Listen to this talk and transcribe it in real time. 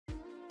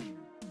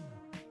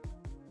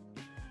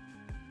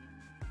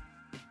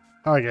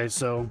Alright guys,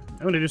 so I'm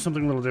going to do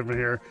something a little different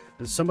here.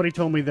 Somebody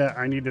told me that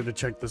I needed to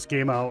check this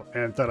game out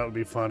and thought it would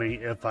be funny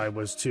if I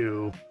was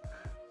to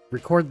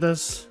record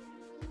this.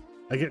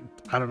 I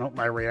don't know,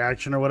 my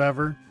reaction or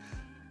whatever.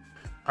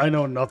 I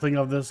know nothing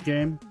of this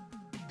game.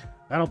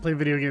 I don't play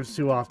video games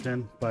too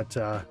often, but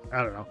I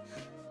don't know.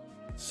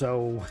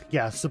 So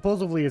yeah,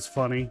 supposedly it's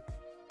funny.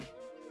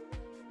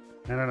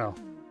 I don't know.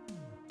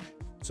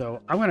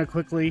 So I'm going to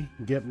quickly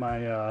get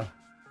my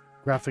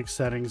graphics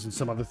settings and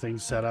some other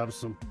things set up,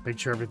 so make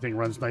sure everything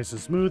runs nice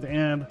and smooth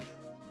and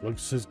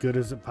looks as good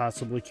as it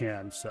possibly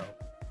can. So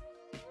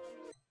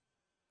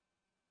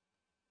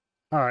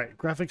all right,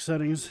 graphics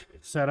settings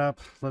set up.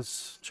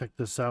 Let's check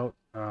this out.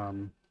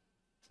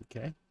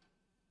 Okay.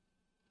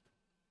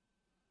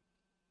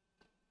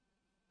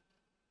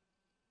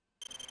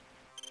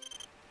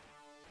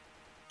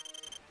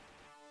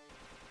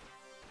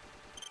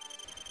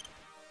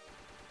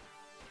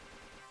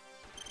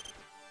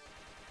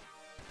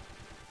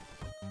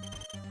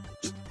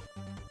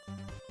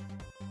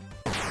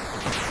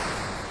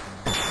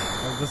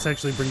 This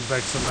actually brings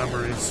back some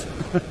memories.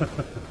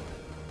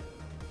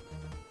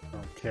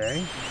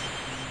 Okay.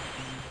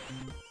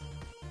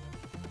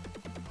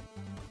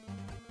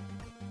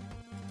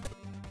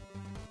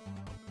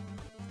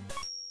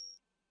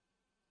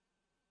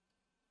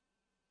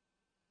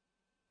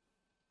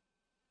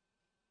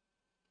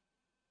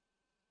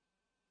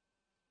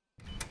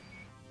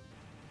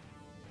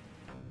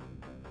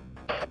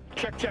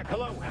 Check, check.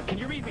 Hello. Can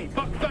you read me?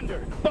 Buck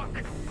Thunder. Buck.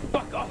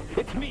 Oh,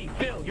 it's me,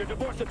 Phil, your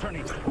divorce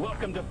attorney.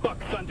 Welcome to Buck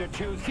Thunder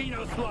 2, See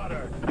No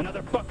Slaughter.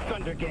 Another Buck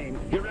Thunder game.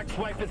 Your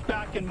ex-wife is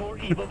back and more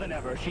evil than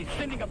ever. She's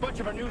sending a bunch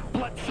of her new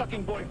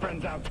blood-sucking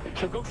boyfriends out.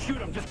 So go shoot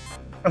them. Just...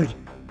 Okay.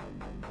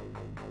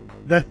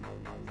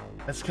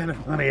 That's kind of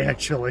funny,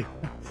 actually.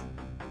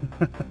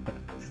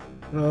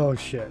 Oh,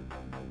 shit.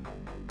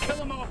 Kill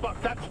them all,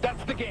 Buck.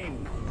 That's the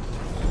game.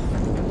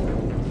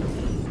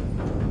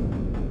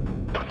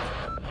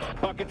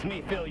 Buck, it's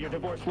me, Phil, your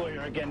divorce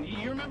lawyer again.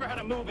 You remember how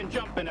to move and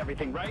jump and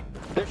everything, right?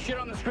 There's shit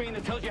on the screen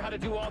that tells you how to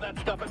do all that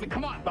stuff. I mean,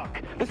 come on,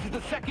 Buck. This is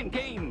the second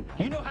game.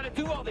 You know how to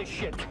do all this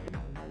shit.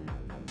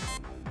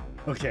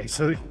 Okay,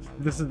 so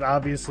this is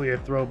obviously a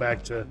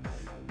throwback to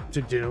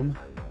Doom.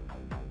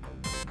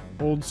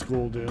 Old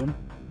school Doom.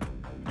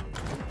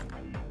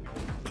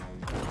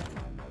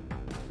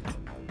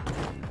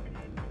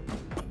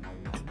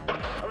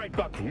 All right,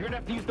 Buck, you're gonna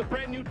have to use the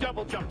brand new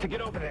double jump to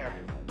get over there.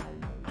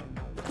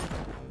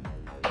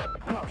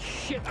 Oh,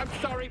 shit. I'm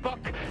sorry, Buck.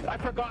 I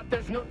forgot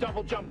there's no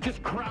double jump.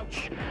 Just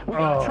crouch. We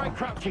gotta try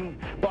crouching,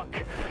 Buck.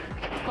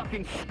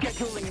 Fucking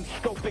scheduling and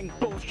scoping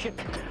bullshit.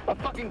 A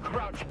fucking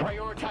crouch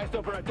prioritized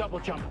over a double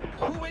jump.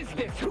 Who is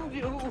this?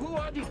 Who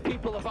are these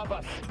people above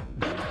us?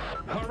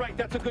 All right,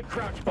 that's a good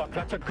crouch, Buck.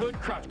 That's a good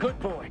crouch. Good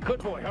boy.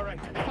 Good boy. All right.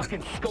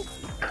 Fucking scope.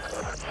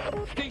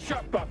 Stay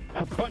sharp, Buck.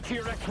 A bunch of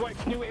your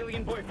ex-wife's new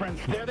alien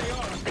boyfriends. There they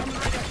are. I'm coming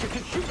right at you.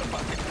 Just shoot them,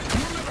 Buck. You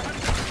remember how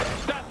to...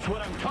 That's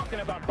what I'm talking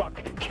about,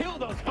 Buck. Kill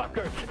those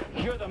fuckers.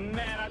 You're the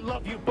man. I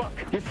love you, Buck.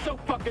 You're so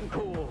fucking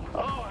cool.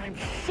 Oh, I'm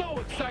so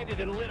excited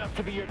and lit up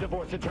to be your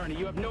divorce attorney.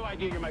 You have no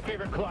idea. You're my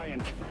favorite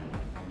client.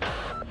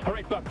 All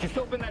right, Buck, just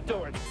open that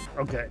door.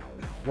 Okay.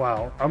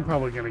 Wow, I'm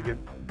probably gonna get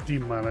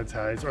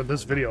demonetized, or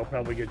this video will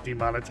probably get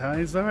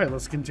demonetized. All right,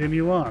 let's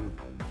continue on.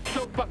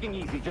 So fucking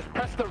easy. Just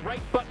press the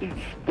right buttons.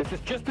 This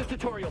is just the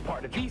tutorial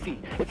part. It's easy.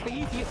 It's the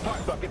easiest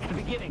part, Buck. It's the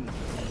beginning.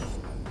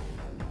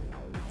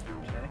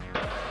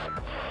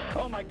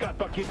 Oh my God,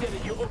 Buck, you did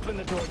it. You opened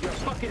the door. You're a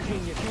fucking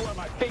genius. You are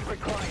my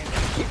favorite client.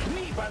 It's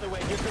me, by the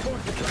way, your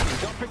divorce attorney.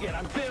 Don't forget,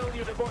 I'm Phil,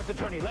 your divorce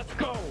attorney. Let's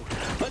go.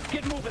 Let's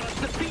get moving.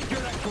 Let's defeat your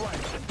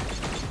ex-wife.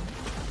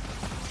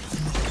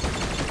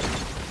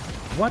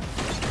 What?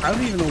 I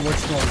don't even know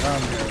what's going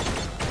on here.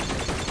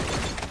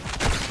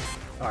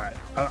 Alright,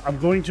 I'm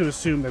going to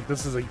assume that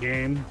this is a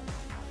game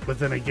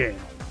within a game.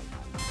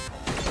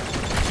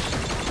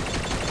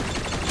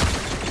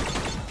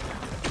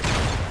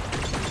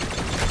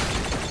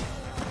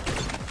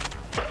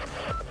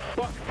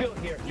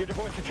 Your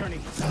divorce attorney.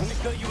 Let me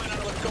fill you in on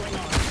what's going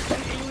on.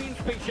 An alien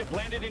spaceship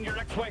landed in your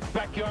ex-wife's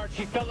backyard.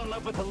 She fell in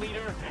love with the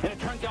leader, and it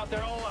turns out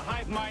they're all a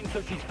hive mind, so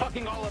she's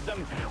fucking all of them.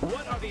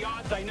 What are the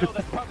odds? I know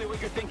that's probably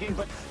what you're thinking,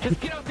 but just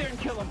get out there and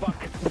kill them,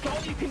 Buck. That's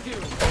all you can do.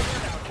 Over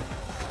and out.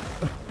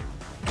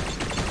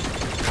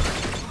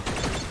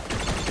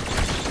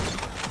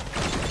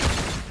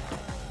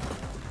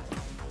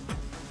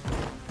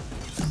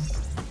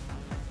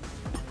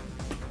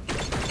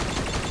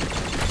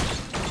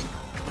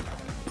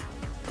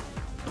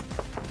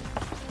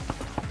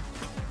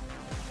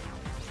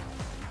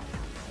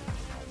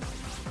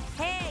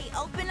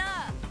 Open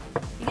up!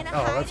 You gonna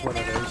Oh, hide that's in what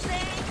it there all is.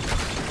 day?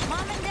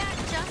 Mom and Dad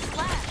just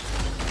left.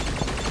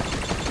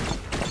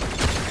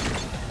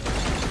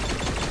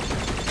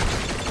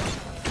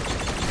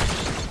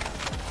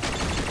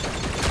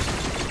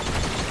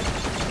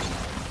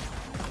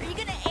 Are you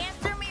gonna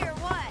answer me or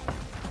what?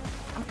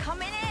 I'm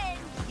coming in.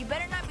 You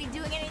better not be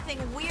doing anything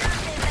weird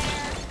in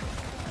there.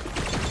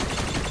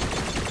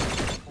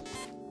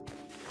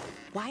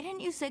 Why didn't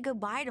you say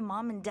goodbye to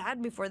Mom and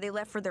Dad before they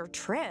left for their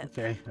trip?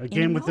 Okay, a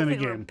game within a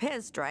they were game.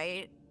 pissed,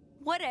 right?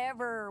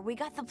 Whatever. We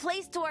got the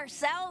place to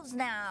ourselves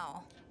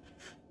now.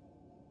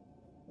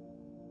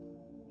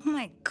 Oh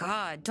my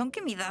God, don't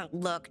give me that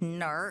look,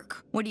 narc.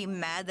 What, are you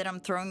mad that I'm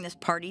throwing this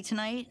party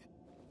tonight?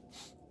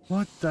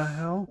 What the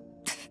hell?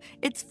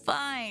 It's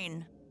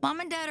fine. Mom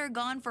and Dad are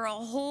gone for a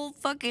whole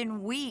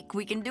fucking week.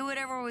 We can do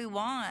whatever we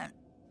want.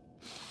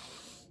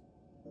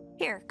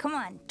 Here, come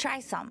on, try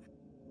some.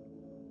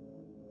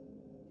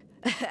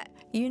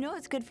 You know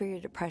it's good for your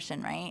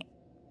depression, right?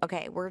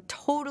 Okay, we're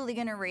totally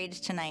gonna rage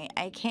tonight.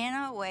 I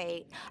cannot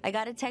wait. I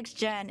gotta text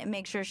Jen and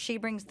make sure she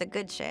brings the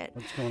good shit.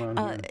 What's going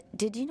on here?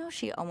 Did you know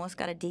she almost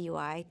got a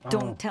DUI?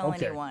 Don't tell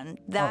okay. anyone.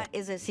 That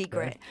is a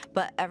secret,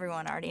 but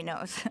everyone already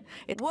knows.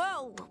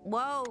 Whoa,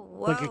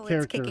 Like a it's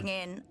character. kicking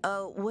in.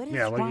 Oh, what is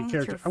Yeah, like wrong a with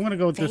character. your I'm gonna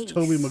go with this face?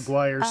 Tobey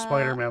Maguire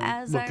Spider-Man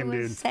As looking I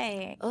was dude.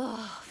 saying,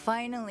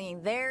 finally,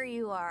 there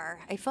you are.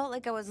 I felt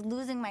like I was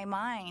losing my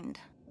mind.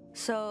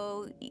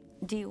 So,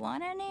 do you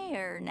want any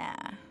or nah?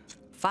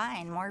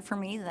 Fine, more for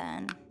me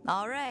then.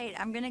 All right,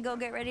 I'm gonna go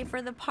get ready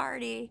for the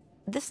party.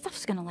 This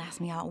stuff's gonna last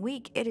me all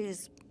week. It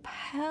is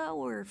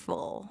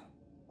powerful.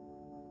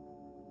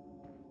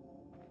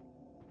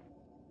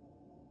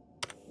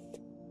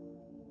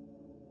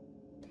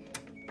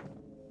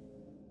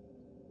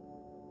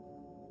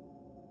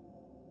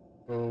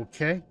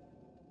 Okay.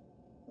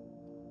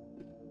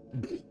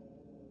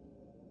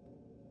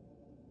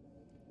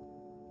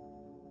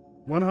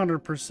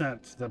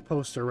 %, the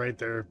poster right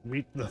there.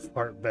 Meet the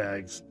fart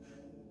bags.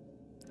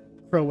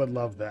 Crow would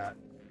love that.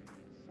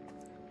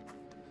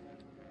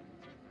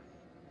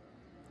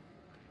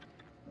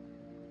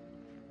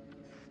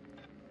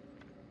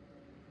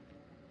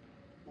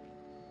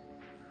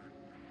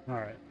 All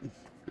right.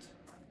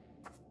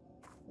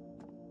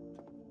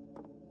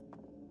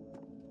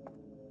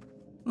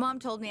 Mom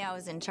told me I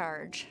was in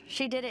charge.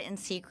 She did it in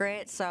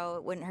secret so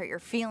it wouldn't hurt your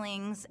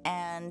feelings,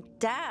 and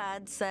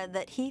Dad said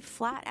that he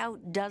flat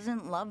out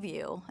doesn't love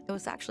you. It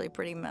was actually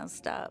pretty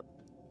messed up.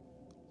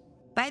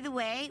 By the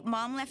way,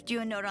 Mom left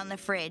you a note on the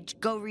fridge.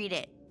 Go read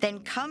it. Then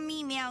come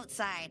meet me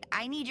outside.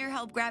 I need your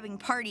help grabbing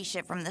party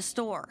shit from the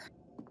store.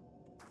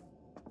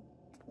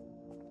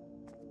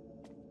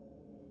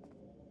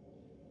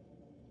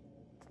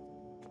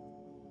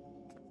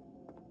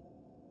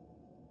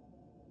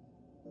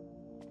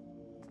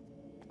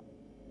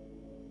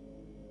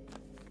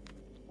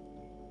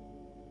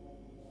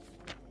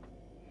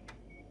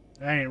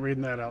 I ain't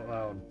reading that out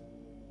loud.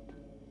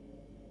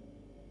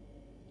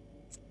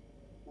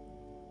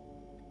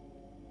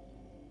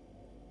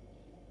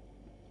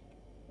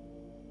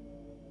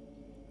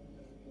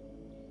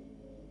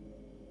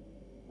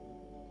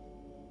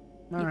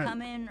 All You right.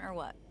 come in or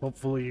what?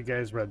 Hopefully you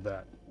guys read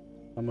that.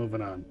 I'm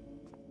moving on.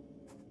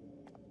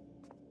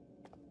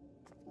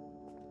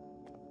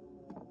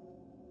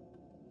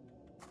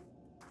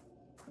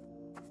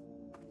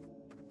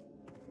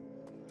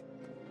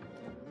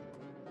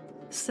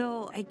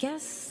 So, I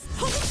guess...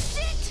 Holy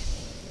shit!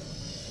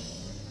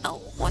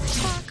 Oh, what the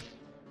fuck?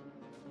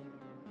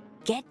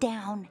 Get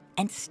down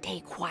and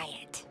stay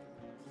quiet.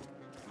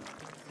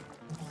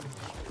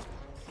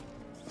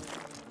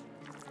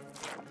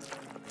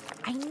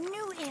 I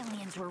knew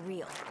aliens were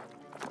real.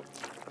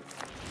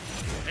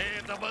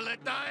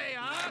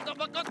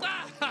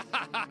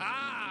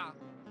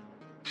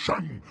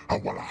 Shan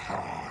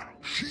awalaha,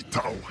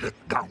 shitao het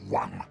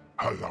gawang,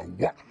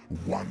 halawa,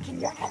 wan Can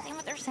you understand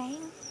what they're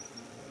saying?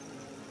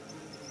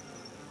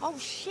 Oh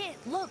shit,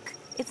 look!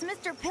 It's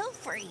Mr.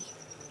 Pilfrey!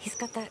 He's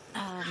got that,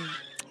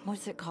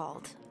 what's it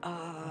called?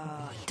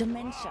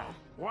 Dementia.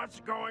 What's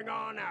going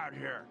on out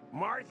here?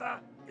 Martha,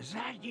 is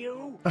that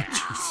you?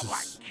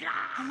 Jesus.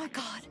 Oh my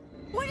god.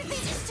 What did they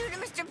just do to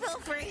Mr.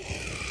 Pilfrey?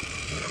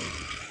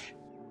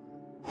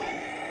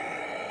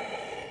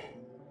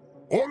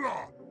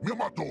 Hola,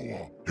 Yamato,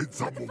 What the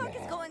fuck is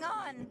Hitsamuwa. going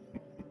on?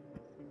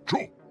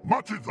 Cho,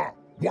 Machiza,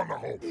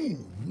 Wanaho.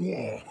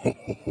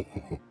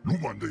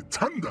 Lumande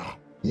Tanda,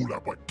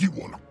 Ulapa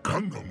Giwala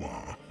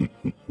Kandama.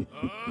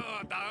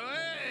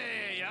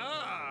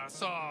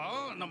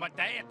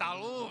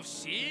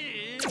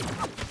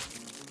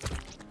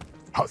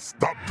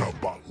 Hastata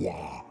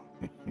Bawa.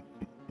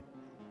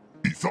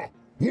 Isa,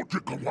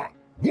 Wotikawa,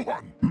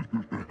 Wuhan.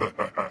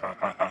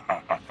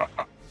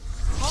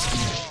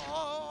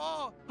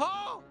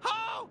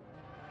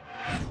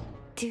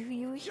 Do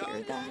you hear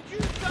that?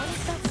 What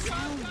is that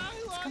sound?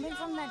 It's coming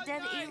from that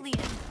dead alien.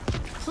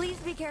 Please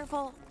be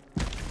careful.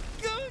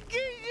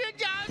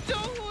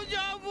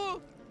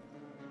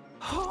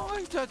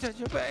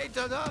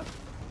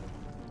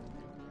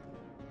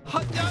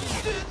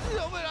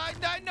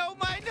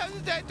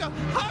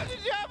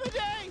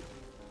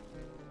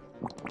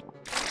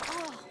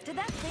 Oh, did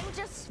that thing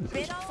just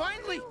spit all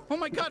Finally! over you? Oh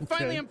my god,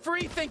 finally Okay. I'm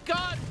free, thank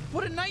god!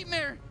 What a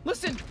nightmare!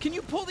 Listen, can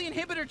you pull the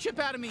inhibitor chip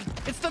out of me?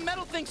 It's the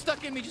metal thing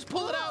stuck in me, just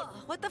pull it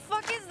out! What the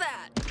fuck is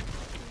that?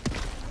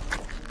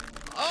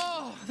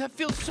 Oh, that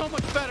feels so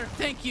much better.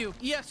 Thank you.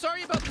 Yeah,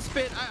 sorry about the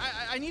spit.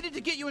 I needed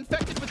to get you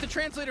infected with the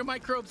translator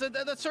microbes.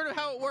 That's sort of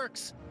how it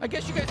works. I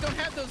guess you guys don't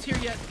have those here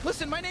yet.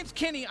 Listen, my name's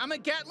Kenny. I'm a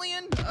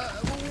Gatlian.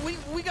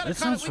 We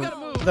gotta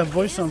move. That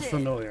voice sounds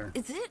familiar.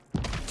 Is it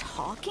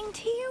talking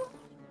to you?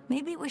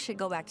 Maybe we should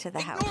go back to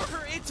the house. Ignore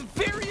her. It's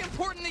very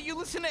important that you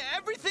listen to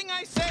everything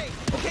I say.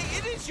 Okay,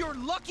 it is your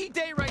lucky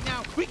day right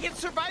now. We can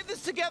survive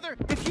this together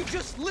if you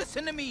just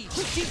listen to me.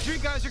 These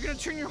G3 guys are gonna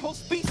turn your whole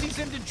species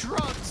into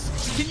drugs.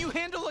 Can you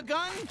handle a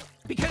gun?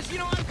 Because, you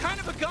know, I'm kind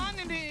of a gun,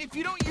 and if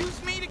you don't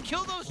use me to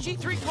kill those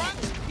G3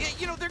 grunts,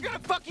 you know, they're gonna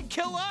fucking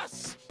kill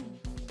us.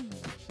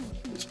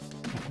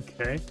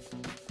 Okay.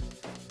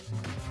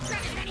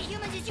 Grab as many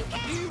humans as you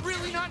can. Do you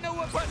really not know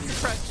what button to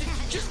press?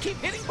 Just keep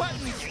hitting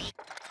buttons.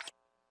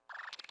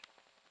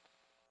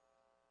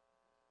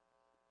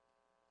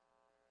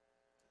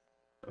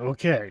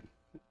 Okay.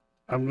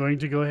 I'm going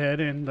to go ahead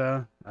and,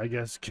 I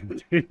guess,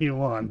 continue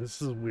on.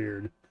 This is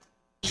weird.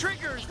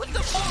 Triggers! What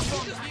the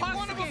fuck? You just pause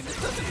one of them. This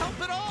doesn't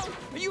help at all.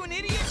 Are you an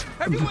idiot?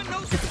 Everyone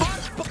knows the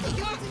pause.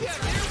 Yeah,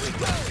 there we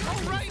go.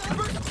 All right,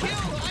 first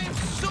kill. I am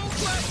so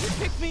glad you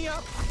picked me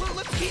up.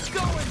 Let's keep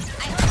going.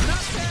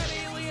 Not bad,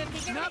 alien.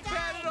 Not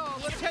bad at all.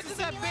 Let's head to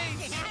that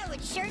base. I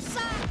would sure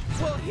suck.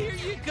 Well, here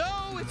you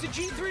go. It's a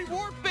G3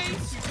 warp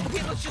base.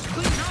 Okay, let's just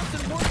clean house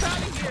and warp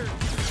out of here.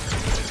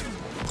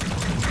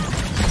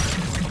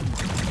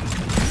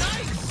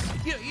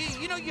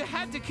 You know, you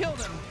had to kill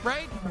them,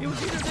 right? It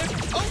was either them.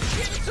 Oh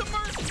shit, it's a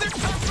merc! They're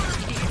tougher!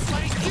 It's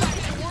like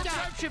the warp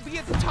drive should be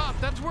at the top.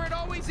 That's where it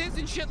always is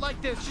in shit like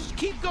this. Just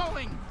keep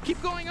going.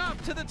 Keep going up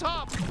to the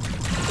top.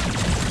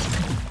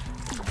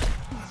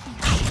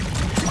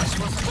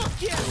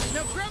 Fuck yeah!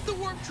 Now grab the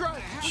warp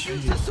drive. We'll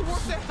use this to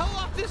warp the hell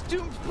off this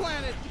doomed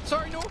planet.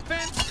 Sorry, no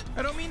offense.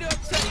 I don't mean to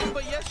upset you,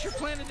 but yes, your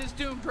planet is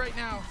doomed right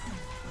now.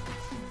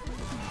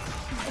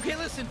 Okay,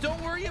 listen,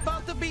 don't worry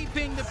about the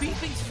beeping. The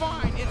beeping's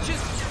fine. It's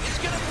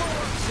gonna blow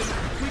up soon.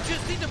 We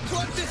just need to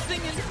plug this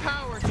thing into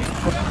power. Do you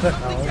have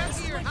something back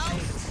at your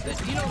house that,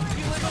 you know, if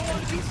you live in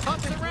one of these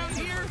huts around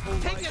here,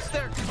 take us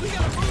there. We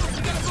gotta move.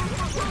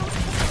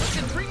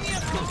 Listen, bring me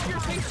up close to your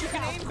face. You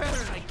can aim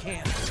better. I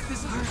can't.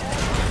 This is hard.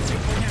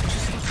 Now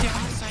just look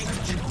down the sight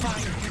and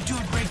fire. You're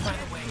doing great, by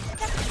the way.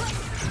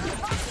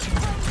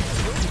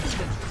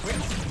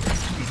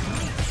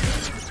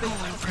 Oh,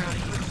 I'm proud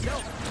of you.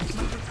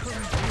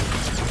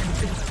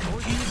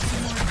 You need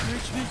some more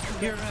encouragement?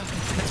 Here,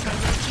 that's my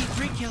little G3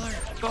 killer.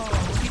 Oh,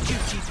 look at you,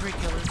 G3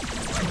 killer.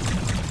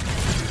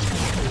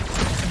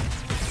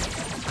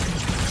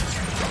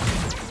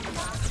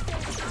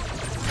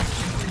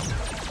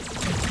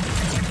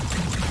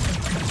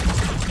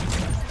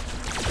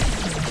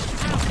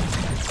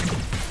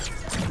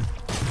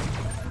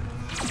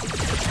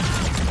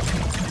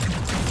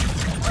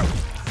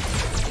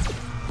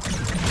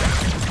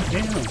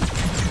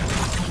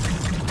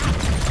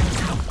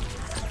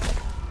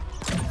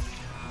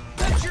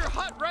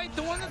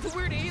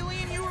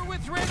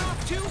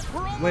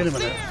 Wait a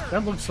minute.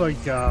 That looks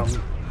like, oh,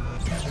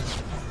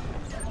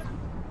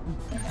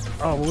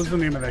 what was the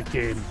name of that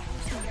game?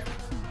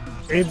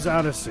 Abe's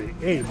Odyssey.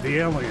 Abe, the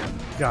alien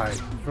guy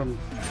from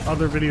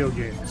other video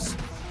games.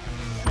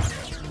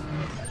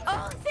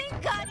 Oh,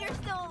 thank God you're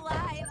still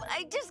alive.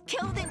 I just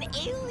killed an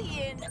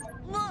alien.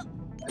 Look,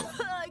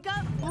 I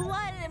got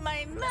blood in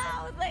my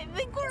mouth. I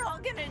think we're all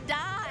gonna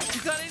die.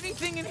 You got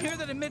anything in here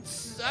that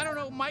emits, I don't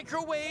know,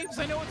 microwaves?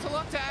 I know it's a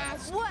lot to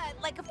ask.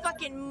 What, like a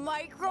fucking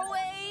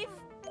microwave?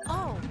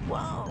 Oh,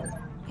 whoa.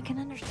 I can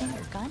understand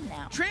your gun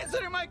now.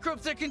 Translator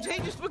microbes, they're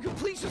contagious, but can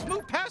please just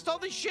move past all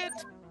this shit?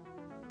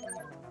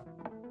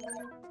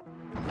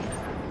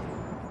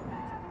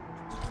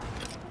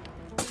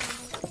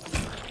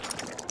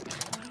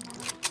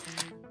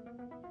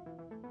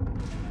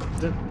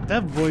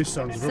 That voice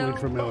sounds really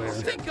familiar.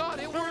 Thank God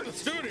it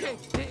worked. Okay,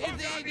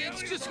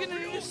 it's just gonna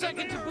need a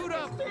second to boot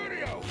up.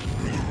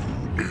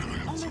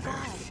 Oh my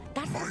God,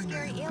 that's the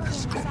scary alien we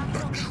saw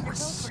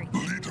Mantress,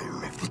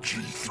 leader of the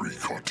G3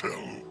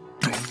 cartel.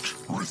 Don't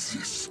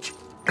resist.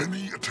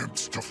 Any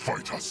attempts to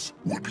fight us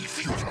would be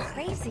futile.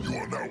 Crazy. You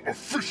are now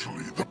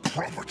officially the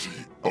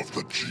property of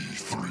the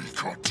G3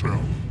 cartel.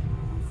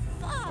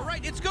 All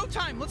right, it's go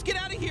time. Let's get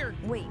out of here.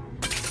 Wait,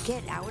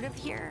 get out of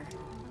here?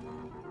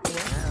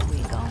 Where are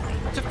we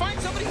going? To find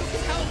somebody who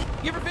can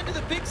help. You ever been to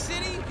the big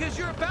city? Because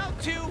you're about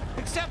to,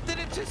 except that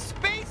it's a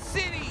space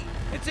city.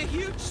 It's a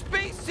huge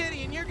space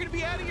city, and you're gonna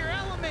be out of your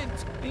element.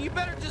 And you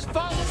better just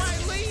follow my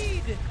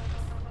lead.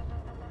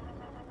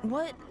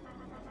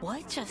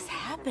 What just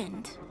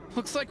happened?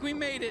 Looks like we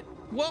made it.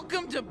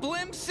 Welcome to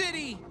Blim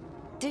City.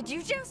 Did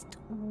you just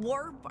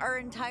warp our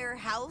entire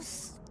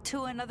house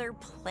to another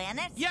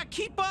planet? Yeah,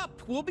 keep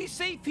up. We'll be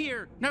safe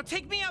here. Now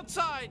take me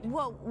outside.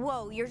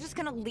 Whoa, you're just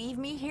gonna leave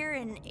me here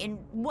in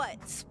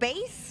what,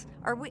 space?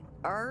 Are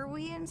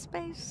we in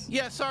space?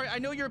 Yeah, sorry, I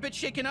know you're a bit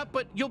shaken up,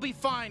 but you'll be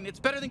fine. It's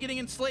better than getting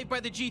enslaved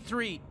by the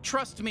G3.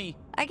 Trust me.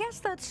 I guess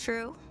that's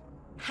true.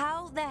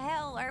 How the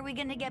hell are we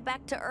gonna get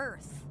back to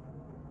Earth?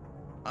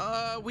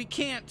 We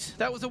can't.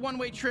 That was a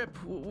one-way trip.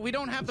 We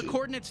don't have the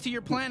coordinates to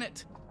your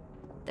planet.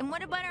 Then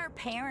what about our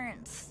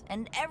parents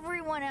and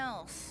everyone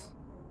else?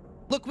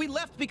 Look, we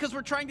left because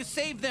we're trying to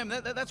save them.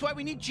 That's why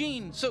we need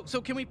Gene. So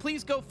can we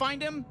please go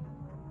find him?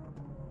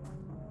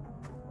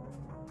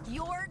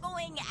 You're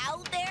going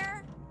out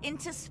there?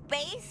 Into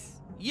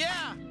space?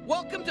 Yeah!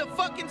 Welcome to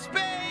fucking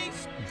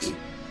space!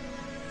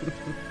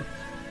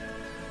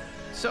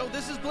 So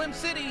this is Blim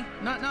City.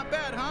 Not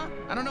bad, huh?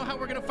 I don't know how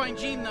we're gonna find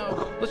Gene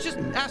though. Let's just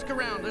ask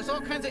around. There's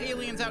all kinds of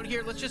aliens out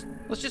here. Let's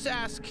just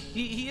ask.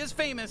 He is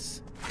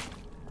famous.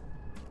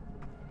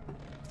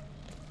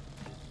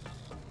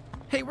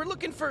 Hey, we're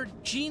looking for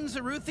Gene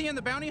Zaruthian,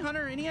 the bounty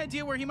hunter. Any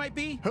idea where he might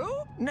be? Who?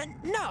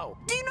 No.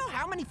 Do you know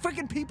how many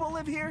freaking people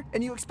live here?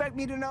 And you expect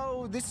me to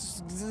know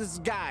this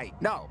guy?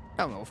 No,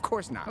 of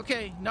course not.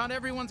 Okay, not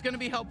everyone's gonna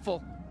be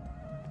helpful.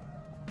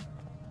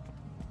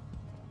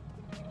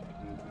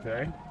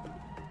 Okay.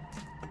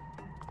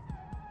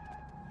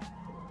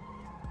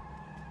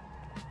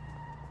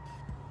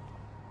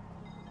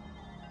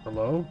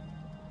 Hello?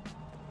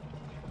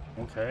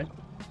 Okay.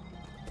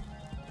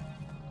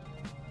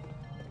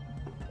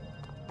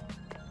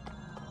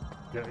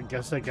 I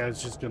guess that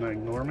guy's just gonna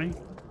ignore me.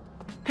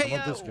 Hey, How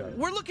about this guy?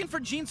 we're looking for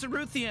Gene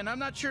Zaruthian. I'm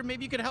not sure.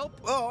 Maybe you could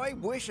help? Oh, I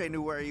wish I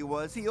knew where he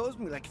was. He owes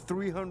me like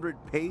 300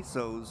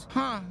 pesos.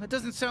 Huh, that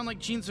doesn't sound like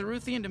Gene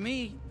Zaruthian to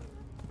me.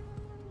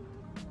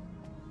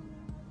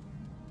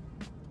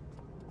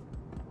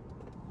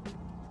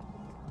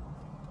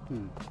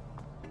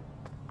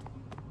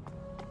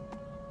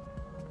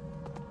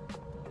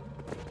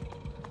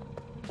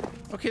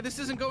 Okay, this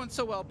isn't going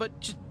so well,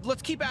 but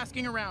let's keep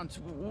asking around.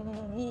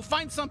 We'll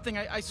find something,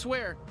 I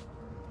swear.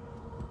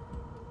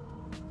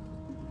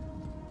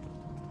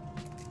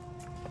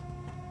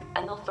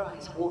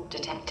 Unauthorized warp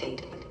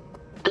detected.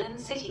 Blim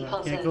City Can't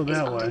puzzle go is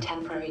that under way.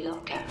 temporary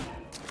lockdown.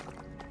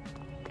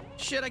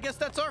 Shit, I guess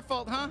that's our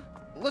fault, huh?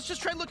 Let's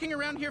just try looking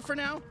around here for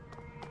now.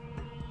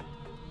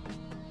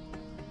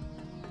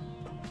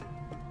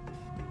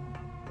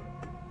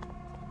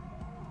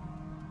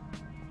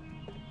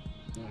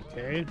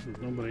 Okay, there's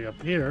nobody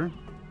up here.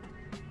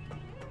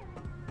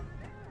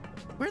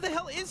 Where the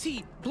hell is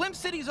he? Blim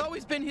City's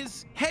always been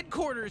his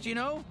headquarters, you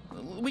know?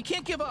 We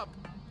can't give up.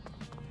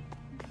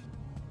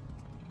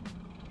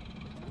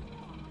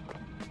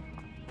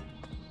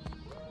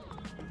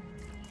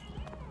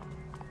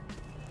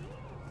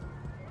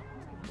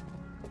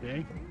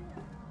 Okay.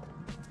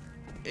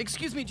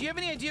 Excuse me, do you have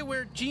any idea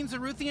where Gene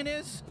Zaruthian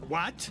is?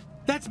 What?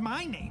 That's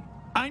my name.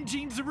 I'm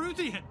Gene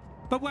Zaruthian.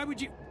 But why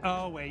would you...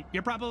 Oh, wait.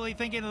 You're probably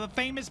thinking of the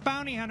famous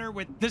bounty hunter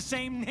with the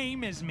same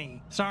name as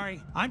me. Sorry,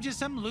 I'm just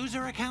some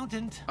loser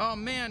accountant. Oh,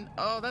 man.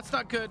 Oh, that's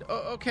not good.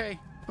 Oh, okay.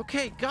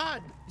 Okay,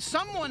 God.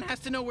 Someone has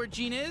to know where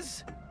Gene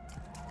is.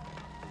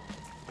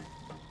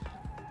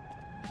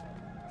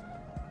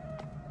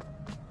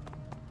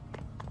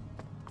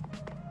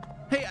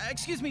 Hey,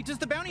 excuse me, does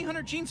the bounty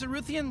hunter Gene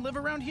Zaruthian live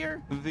around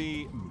here?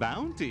 The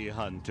bounty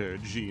hunter,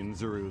 Gene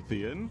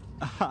Zaruthian?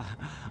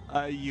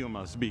 You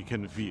must be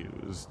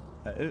confused.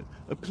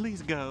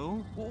 Please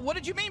go. What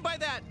did you mean by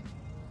that?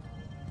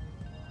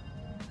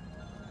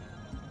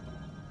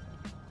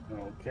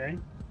 Okay.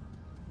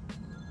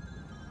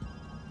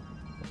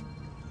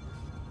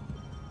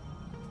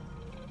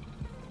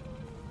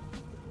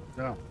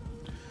 Oh.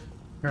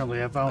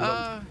 Apparently I found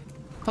them.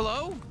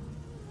 Hello?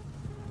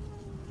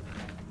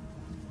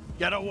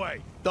 Get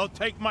away. Don't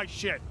take my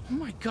shit. Oh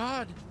my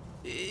God.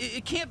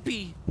 It can't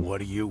be. What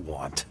do you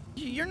want?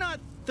 You're not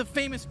the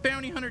famous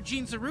bounty hunter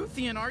Gene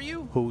Zaruthian, are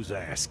you? Who's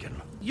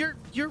asking? You're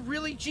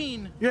really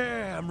Gene.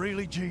 Yeah, I'm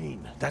really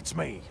Gene. That's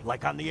me,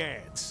 like on the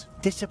ads.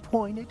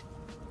 Disappointed?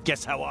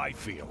 Guess how I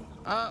feel.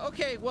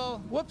 Okay,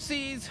 well,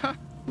 whoopsies.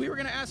 We were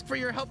gonna ask for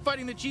your help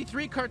fighting the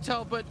G3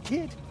 cartel, but...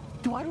 Kid,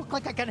 do I look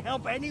like I can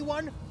help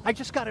anyone? I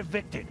just got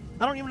evicted.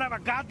 I don't even have a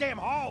goddamn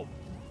home.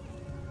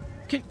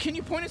 Can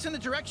you point us in the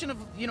direction of,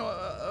 you know,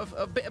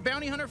 a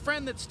bounty hunter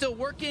friend that's still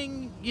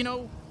working, you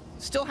know,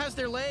 still has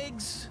their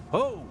legs?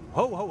 Ho,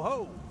 ho, ho,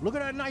 ho. Look at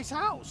that nice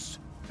house.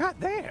 God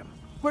damn.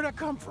 Where'd that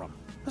come from?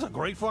 That's a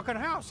great fucking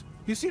house.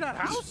 You see that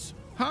house?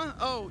 Huh?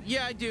 Oh,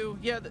 yeah, I do.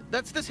 Yeah,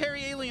 that's this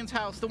hairy alien's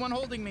house, the one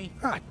holding me.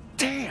 God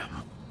damn.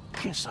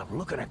 Can't stop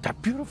looking at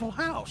that beautiful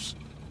house.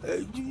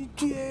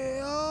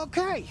 Yeah,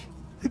 okay.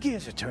 The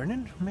gears are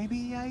turning.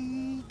 Maybe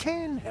I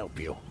can help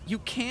you. You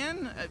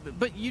can?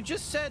 But you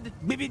just said...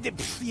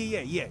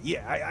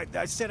 Yeah.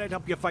 I said I'd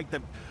help you fight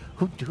the...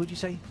 Who'd you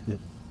say?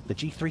 The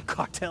G3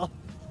 cartel?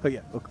 Oh,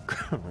 yeah. Oh,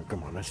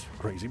 come on, that's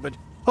crazy, but...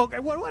 Okay,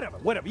 whatever.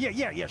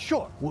 Yeah,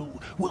 sure.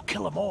 We'll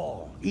kill them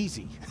all.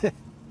 Easy.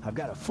 I've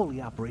got a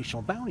fully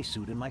operational bounty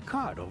suit in my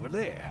cart over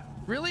there.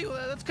 Really?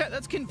 Well,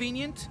 that's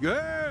convenient.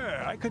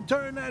 Yeah, I can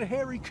turn that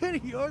hairy kid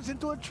of yours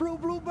into a true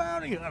blue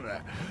bounty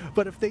hunter.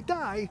 But if they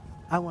die,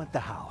 I want the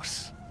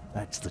house.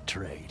 That's the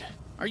trade.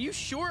 Are you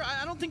sure?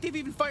 I don't think they've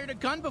even fired a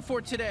gun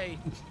before today.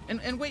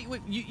 And wait,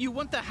 you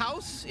want the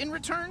house in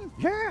return?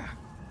 Yeah.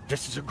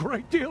 This is a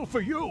great deal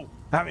for you.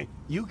 I mean,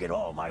 you get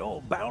all my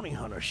old bounty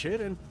hunter shit,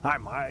 and I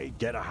might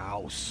get a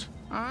house.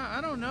 I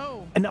don't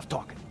know. Enough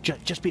talking.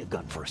 Just be a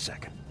gun for a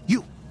second.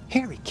 You,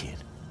 hairy kid,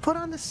 put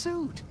on the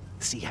suit.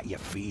 See how you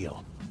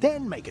feel.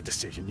 then make a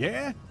decision,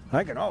 yeah?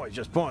 I can always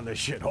just pawn this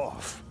shit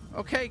off.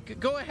 Okay,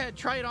 go ahead,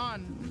 try it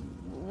on.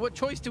 What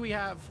choice do we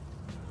have?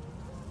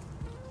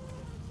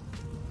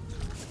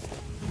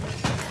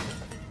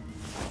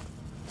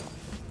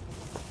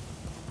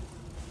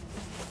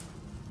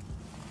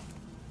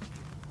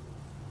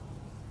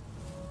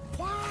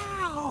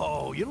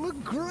 Wow, you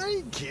look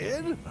great,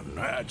 kid.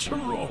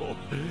 Natural.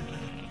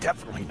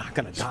 Definitely not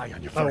gonna die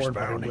on your first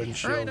bounty.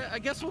 All right, I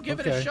guess we'll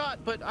give it a shot,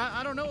 but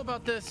I don't know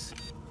about this.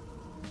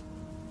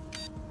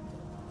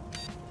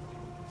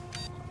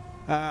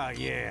 Ah,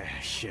 yeah,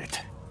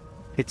 shit.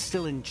 It's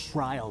still in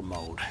trial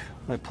mode.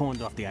 I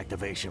pawned off the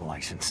activation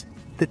license.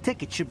 The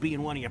ticket should be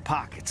in one of your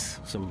pockets.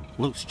 Some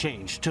loose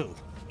change, too.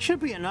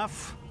 Should be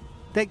enough.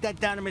 Take that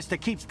down to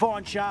Mr. Keep's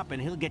pawn shop,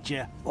 and he'll get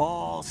you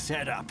all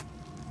set up.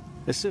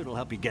 The suit will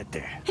help you get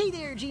there. Hey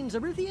there, Gene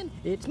Zaruthian.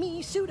 It's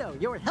me, Pseudo,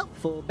 your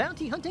helpful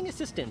bounty hunting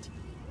assistant.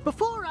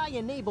 Before I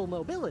enable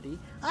mobility,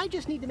 I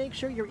just need to make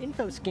sure your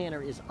info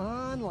scanner is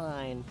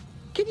online.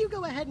 Can you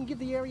go ahead and give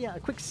the area a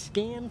quick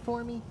scan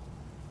for me?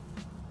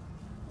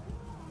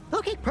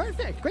 Okay,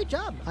 perfect. Great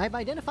job. I've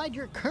identified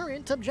your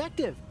current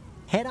objective.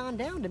 Head on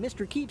down to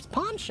Mr. Keep's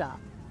pawn shop.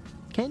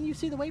 Can you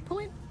see the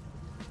waypoint?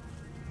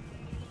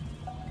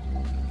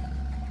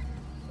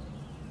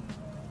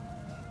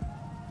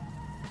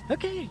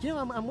 Okay, you know,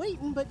 I'm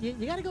waiting, but you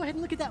gotta go ahead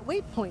and look at that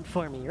waypoint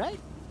for me, right?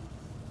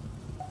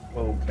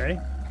 Okay.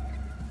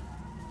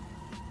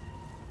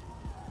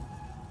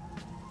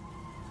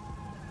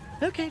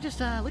 Okay, just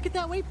look at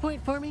that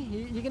waypoint for me.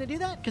 You gonna do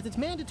that? Because it's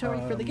mandatory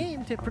for the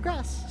game to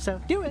progress. So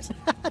do it.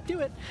 Do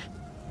it.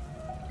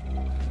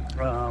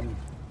 How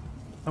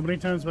many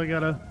times do I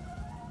gotta?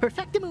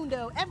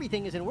 Perfectamundo.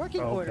 Everything is in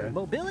working order.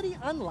 Mobility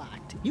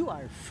unlocked. You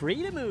are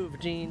free to move,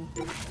 Gene.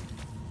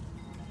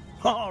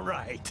 All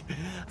right.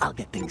 I'll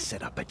get things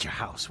set up at your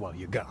house while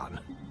you're gone.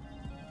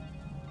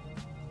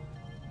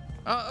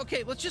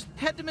 Okay, let's just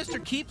head to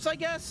Mr. Keep's, I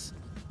guess.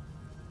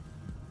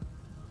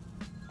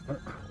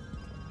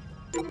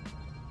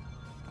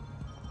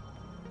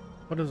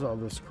 What is all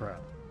this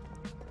crap?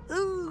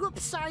 Ooh,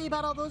 whoops, sorry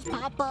about all those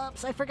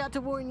pop-ups. I forgot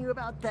to warn you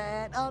about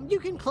that. You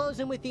can close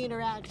them with the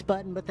interact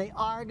button, but they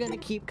are gonna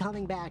keep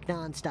coming back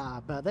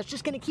non-stop. That's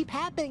just gonna keep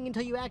happening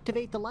until you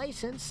activate the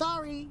license.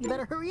 Sorry, you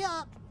better hurry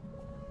up.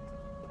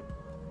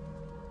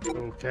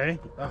 Okay.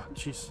 Oh,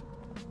 jeez.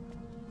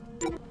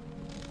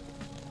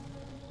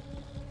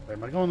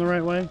 Am I going the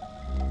right way?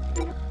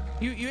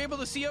 You able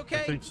to see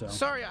okay? I think so.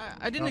 Sorry,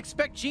 I didn't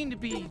expect Gene to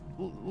be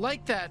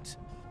like that.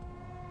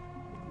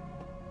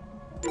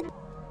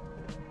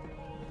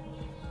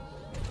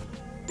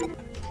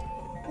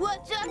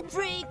 What's up,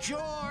 freak?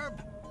 Jorb!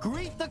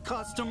 Greet the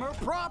customer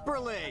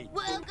properly!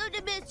 Welcome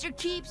to Mr.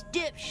 Keep's,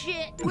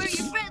 dipshit. We're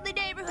your friendly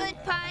neighborhood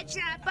pawn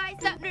shop. Buy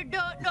something or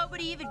don't,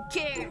 nobody even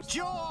cares.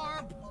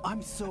 Jorb!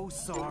 I'm so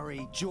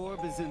sorry.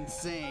 Jorb is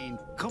insane.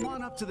 Come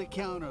on up to the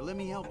counter. Let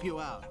me help you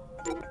out.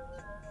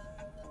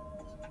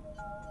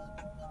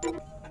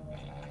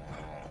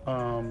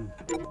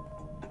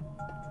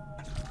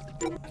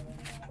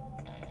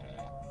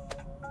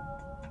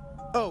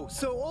 Oh,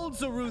 so old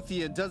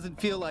Zaruthian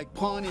doesn't feel like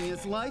pawning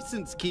his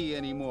license key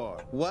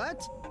anymore.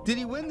 What? Did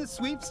he win the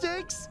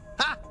sweepstakes?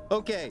 Ha!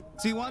 Okay,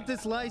 so you want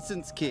this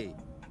license key.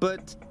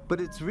 But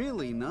it's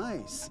really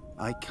nice.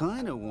 I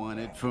kinda want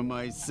it for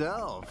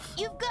myself.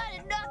 You've got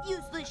enough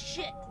useless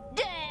shit,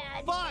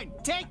 Dad. Fine,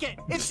 take it.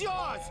 It's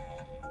yours.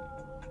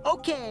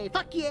 Okay,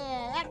 fuck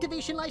yeah.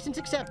 Activation license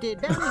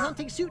accepted. Bounty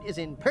hunting suit is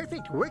in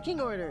perfect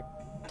working order.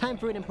 Time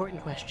for an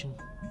important question.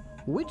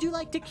 Would you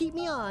like to keep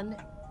me on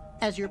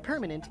as your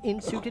permanent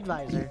in-suit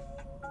advisor?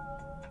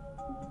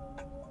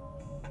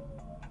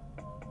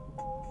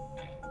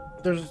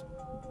 There's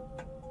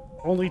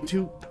only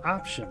two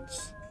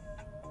options.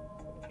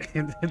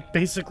 And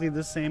basically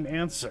the same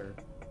answer.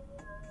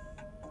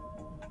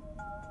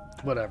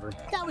 Whatever.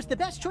 That was the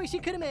best choice you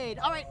could have made.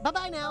 All right,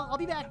 bye-bye now. I'll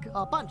be back.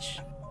 A bunch.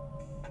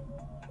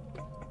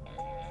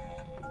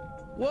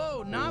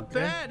 Whoa, not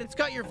bad. It's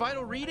got your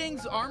vital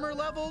readings, armor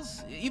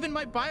levels, even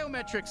my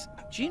biometrics.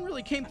 Gene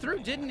really came through,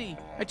 didn't he?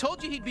 I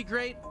told you he'd be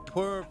great.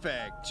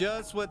 Perfect.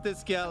 Just what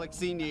this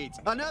galaxy needs.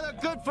 Another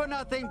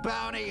good-for-nothing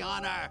bounty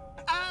hunter.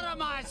 Out of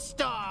my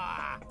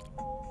store!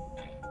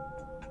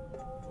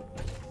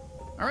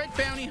 All right,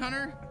 bounty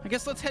hunter. I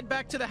guess let's head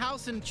back to the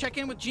house and check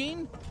in with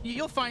Gene.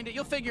 You'll find it.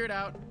 You'll figure it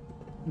out.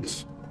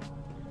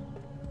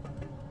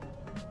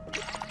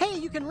 Hey,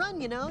 you can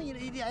run, you know.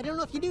 I don't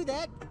know if you do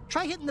that.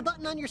 Try hitting the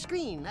button on your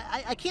screen.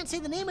 I can't say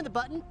the name of the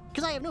button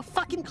because I have no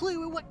fucking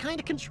clue what kind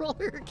of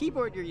controller or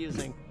keyboard you're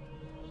using.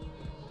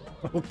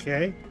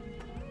 Okay.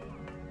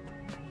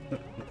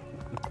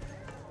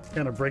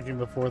 Kind of breaking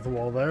the fourth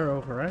wall there,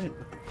 all right.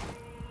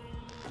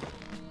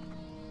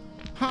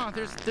 Huh,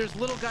 there's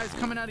little guys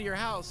coming out of your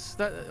house.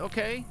 That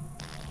okay?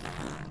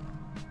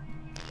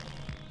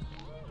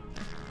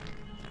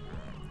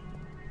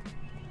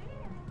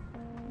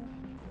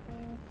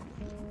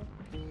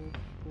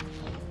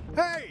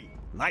 Hey!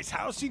 Nice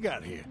house you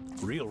got here.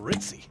 Real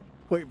ritzy.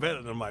 Way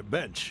better than my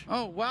bench.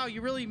 Oh, wow,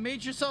 you really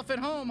made yourself at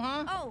home,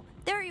 huh? Oh,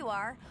 there you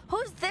are.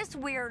 Who's this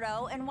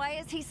weirdo, and why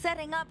is he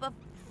setting up a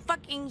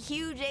fucking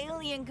huge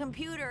alien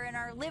computer in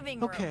our living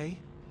room? Okay,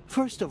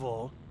 first of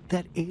all,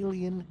 that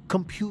alien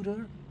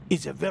computer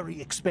is a very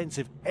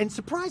expensive and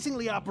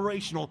surprisingly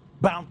operational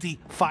Bounty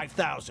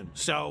 5000.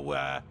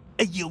 So,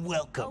 you're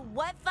welcome.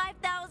 What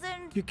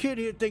 5,000? Your kid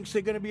here thinks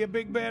they're gonna be a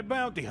big bad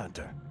bounty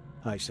hunter.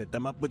 I set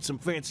them up with some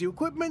fancy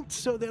equipment,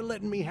 so they're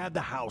letting me have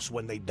the house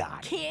when they die.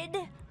 Kid?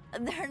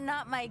 They're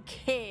not my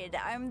kid.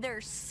 I'm their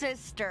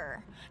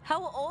sister.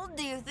 How old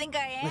do you think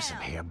I am? Listen,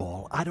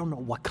 Hairball, I don't know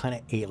what kind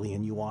of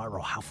alien you are or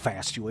how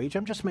fast you age.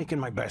 I'm just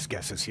making my best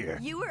guesses here.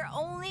 You were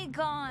only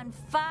gone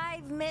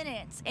 5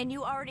 minutes, and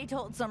you already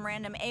told some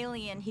random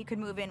alien he could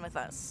move in with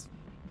us.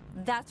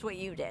 That's what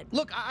you did.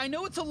 Look, I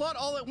know it's a lot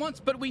all at once,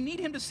 but we need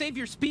him to save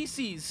your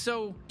species,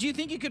 so do you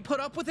think you could put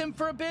up with him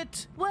for a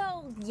bit?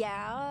 Well,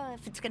 yeah,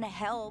 if it's gonna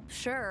help,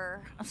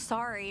 sure. I'm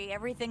sorry,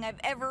 everything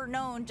I've ever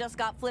known just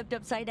got flipped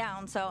upside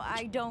down, so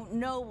I don't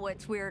know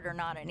what's weird or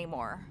not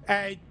anymore.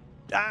 I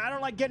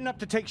don't like getting up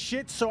to take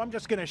shit, so I'm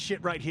just gonna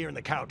shit right here in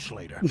the couch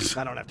later.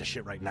 I don't have to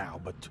shit right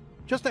now, but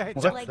just a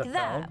heads up. Like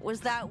that.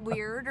 Was that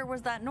weird or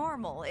was that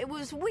normal? It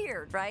was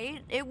weird, right?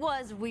 It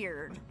was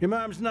weird. Your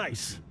mom's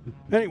nice.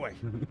 Anyway,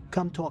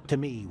 come talk to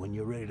me when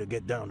you're ready to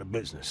get down to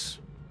business.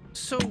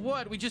 So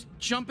what, we just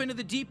jump into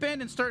the deep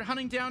end and start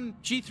hunting down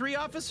G3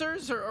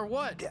 officers, or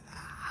what?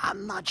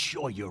 I'm not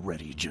sure you're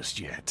ready just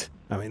yet.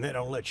 I mean, they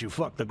don't let you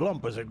fuck the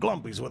Glumpers at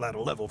Glumpies without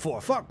a level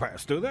 4 fuck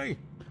pass, do they?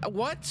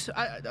 What?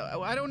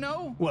 I don't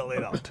know. Well, they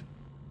don't.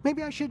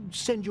 Maybe I should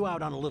send you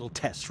out on a little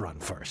test run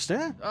first,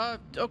 eh?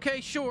 Okay,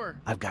 sure.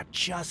 I've got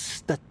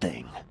just the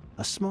thing.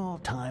 A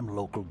small-time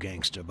local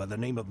gangster by the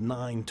name of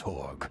Nine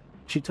Torg.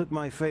 She took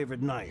my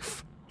favorite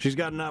knife. She's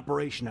got an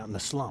operation out in the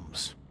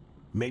slums.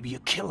 Maybe you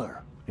kill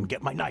her and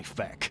get my knife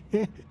back.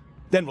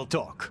 Then we'll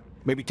talk.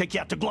 Maybe take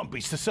you out to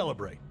Glumpies to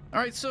celebrate. All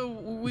right, so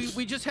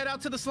we just head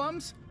out to the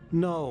slums?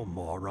 No,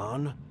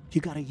 moron. You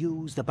gotta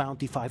use the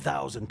Bounty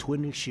 5000 to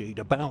initiate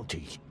a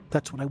bounty.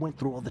 That's what I went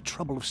through all the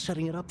trouble of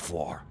setting it up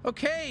for.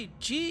 Okay,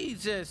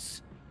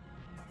 Jesus.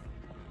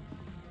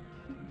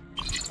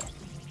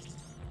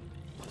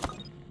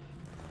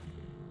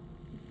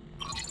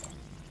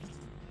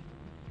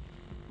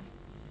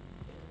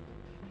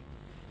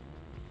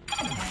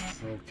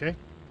 Okay.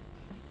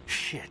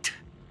 Shit.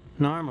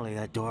 Normally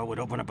that door would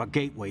open up a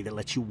gateway that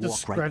lets you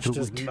walk right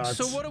through it.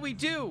 So what do we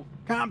do?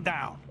 Calm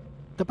down.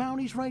 The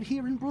bounty's right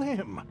here in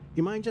Blim.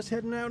 You mind just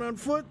heading out on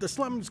foot? The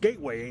slums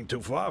gateway ain't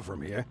too far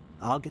from here.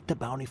 I'll get the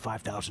Bounty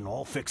 5000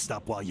 all fixed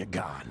up while you're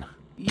gone.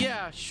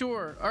 Yeah,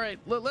 sure. All right,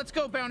 let's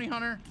go, Bounty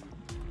Hunter.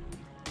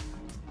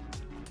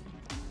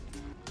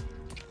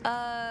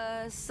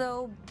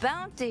 So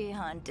bounty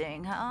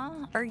hunting,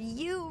 huh? Are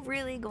you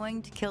really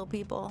going to kill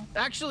people?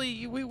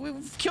 Actually,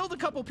 we've killed a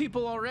couple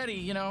people already,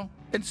 you know.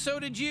 And so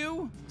did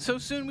you. So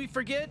soon we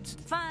forget.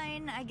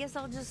 Fine, I guess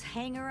I'll just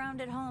hang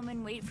around at home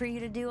and wait for you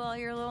to do all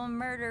your little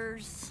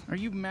murders. Are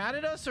you mad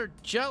at us or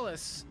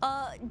jealous?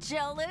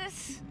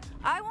 Jealous?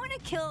 I want to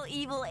kill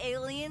evil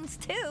aliens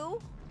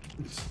too.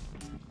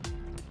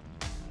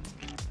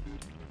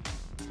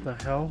 The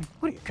hell?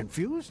 What are you,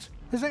 confused?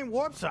 This ain't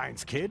warp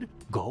science, kid.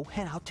 Go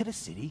head out to the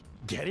city,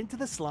 get into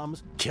the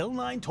slums, kill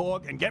Nine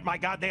Torg, and get my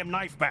goddamn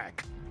knife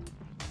back.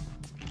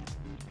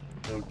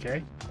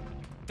 Okay.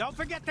 Don't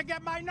forget to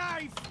get my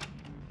knife!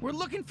 We're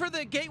looking for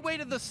the gateway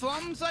to the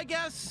slums, I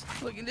guess?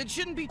 Look, it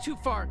shouldn't be too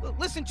far.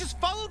 Listen, just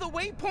follow the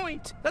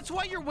waypoint. That's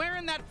why you're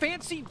wearing that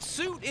fancy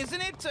suit, isn't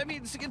it? I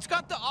mean, it's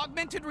got the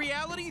augmented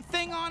reality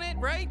thing on it,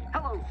 right?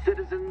 Hello,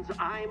 citizens.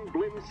 I'm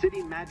Blim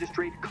City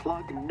Magistrate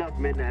Clug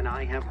Nugman, and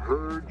I have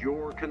heard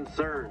your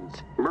concerns.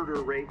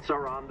 Murder rates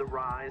are on the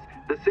rise.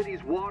 The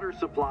city's water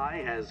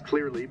supply has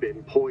clearly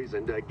been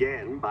poisoned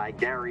again by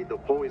Gary the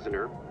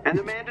Poisoner. And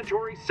the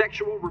mandatory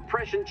sexual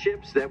repression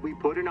chips that we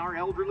put in our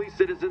elderly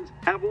citizens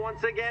have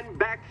once again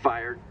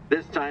backfired,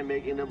 this time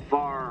making them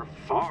far,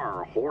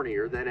 far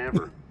hornier than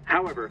ever.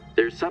 However,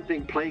 there's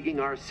something plaguing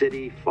our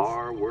city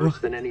far worse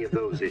than any of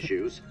those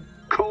issues.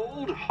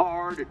 Cold,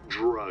 hard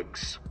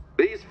drugs.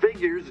 These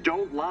figures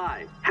don't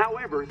lie.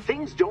 However,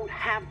 things don't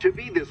have to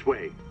be this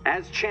way.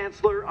 As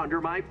Chancellor, under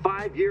my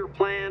 5-year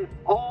plan,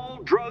 all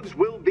drugs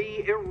will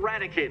be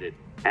eradicated.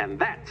 And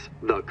that's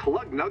the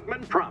Clug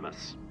Nugman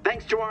promise.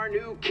 Thanks to our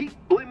new Keep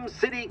Blim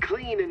City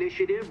Clean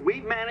initiative,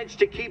 we've managed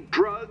to keep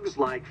drugs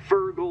like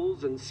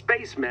Fergles and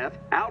space meth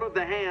out of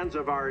the hands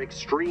of our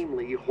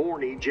extremely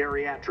horny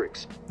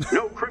geriatrics.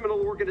 No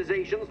criminal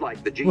organizations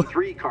like the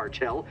G3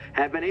 cartel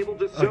have been able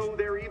to sow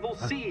their evil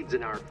seeds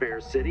in our fair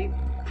city.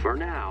 For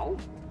now,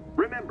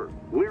 remember,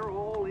 we're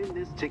all in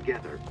this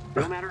together.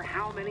 No matter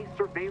how many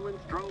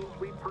surveillance drones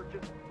we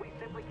purchase, we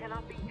simply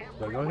cannot be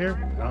Do I go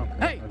here? No.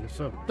 Hey, I guess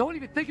so. don't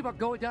even think about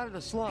going down to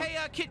the slums. Hey,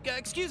 kid,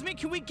 excuse me,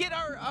 can we get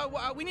our,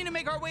 we need to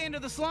make our way into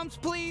the slums,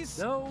 please?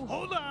 No.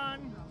 Hold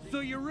on. So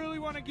you really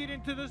want to get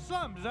into the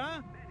slums,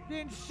 huh?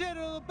 Then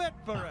settle a bet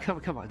for us.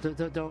 Come on,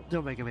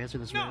 don't make him answer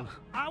this, man. No,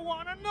 I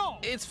want to know.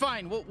 It's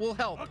fine, we'll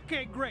help.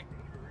 Okay, great.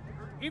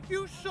 If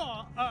you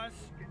saw us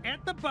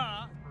at the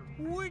bar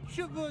which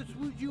of us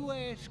would you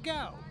ask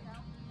out?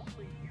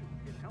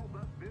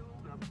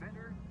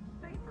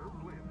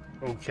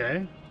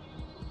 Okay.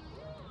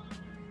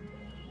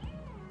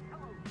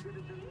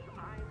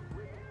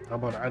 How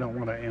about I don't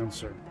want to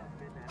answer?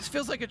 This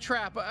feels like a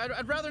trap.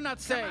 I'd rather not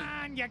say. Come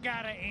on, you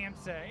gotta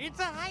answer. It's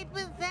a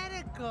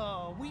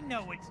hypothetical. We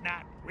know it's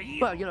not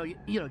real. Well, you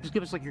know, just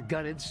give us like your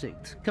gut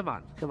instinct. Come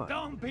on, come on.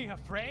 Don't be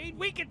afraid.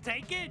 We can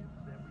take it.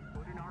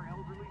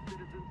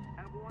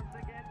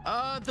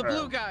 The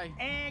blue guy.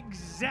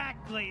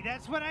 Exactly.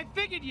 That's what I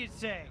figured you'd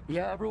say.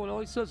 Yeah, everyone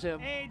always says him.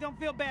 Hey, don't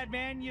feel bad,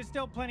 man. You're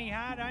still plenty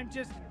hot. I'm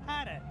just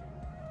hotter.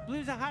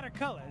 Blue's a hotter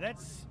color.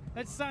 That's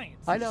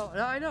science. I know.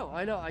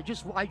 I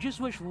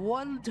just wish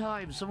one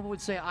time someone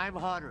would say I'm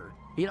hotter.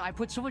 You know, I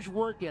put so much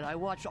work in. I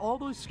watched all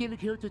those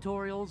skincare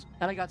tutorials,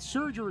 and I got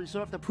surgery, so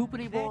I don't have to poop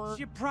anymore. That's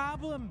your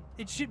problem.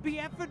 It should be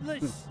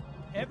effortless.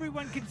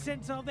 Everyone can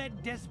sense all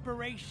that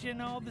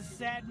desperation, all the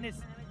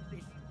sadness.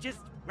 It's just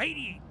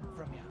radiating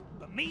from you.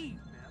 But me,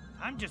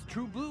 I'm just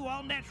true blue,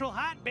 all natural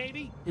hot,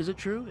 baby. Is it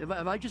true?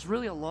 Am I just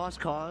really a lost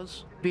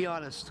cause? Be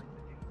honest.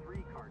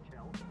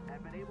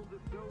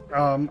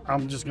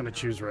 I'm just gonna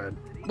choose red.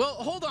 Well,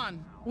 hold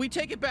on. We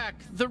take it back.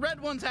 The red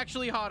one's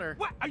actually hotter.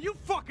 What? Are you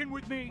fucking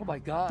with me? Oh my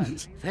God!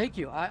 Thank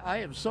you. I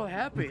am so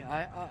happy.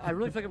 I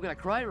really think I'm gonna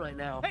cry right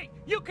now. Hey,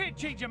 you can't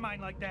change your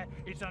mind like that.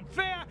 It's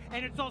unfair,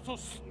 and it's also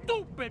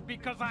stupid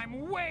because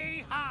I'm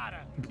way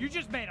hotter. You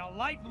just made a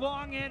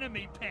lifelong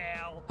enemy,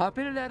 pal. Hop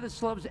in and out of the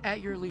slums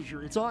at your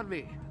leisure. It's on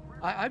me.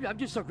 I'm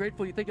just so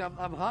grateful you think I'm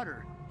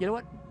hotter. You know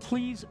what?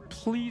 Please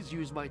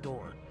use my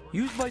door.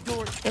 Use my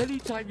door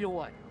anytime you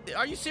want.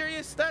 Are you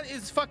serious? That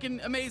is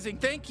fucking amazing.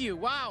 Thank you.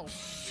 Wow.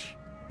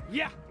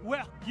 Yeah,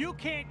 well, you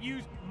can't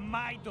use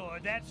my door,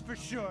 that's for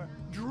sure.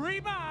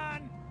 Dream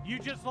on! You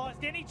just lost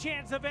any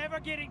chance of ever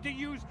getting to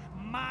use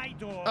my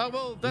door. Oh,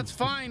 well, that's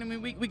fine. I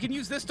mean, we can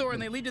use this door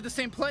and they lead to the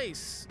same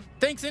place.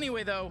 Thanks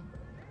anyway, though.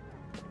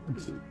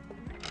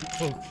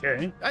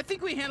 Okay. I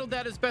think we handled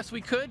that as best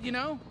we could, you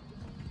know?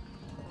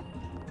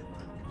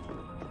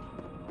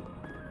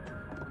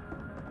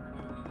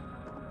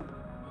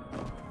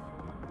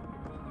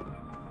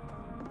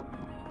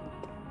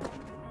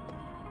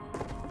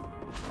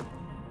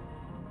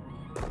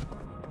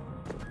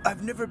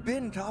 I've never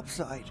been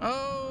topside.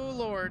 Oh,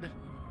 Lord.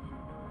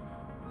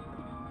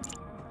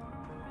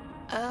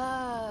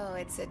 Oh,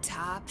 it's a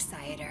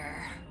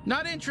topsider.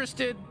 Not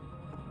interested.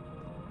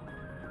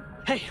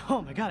 Hey,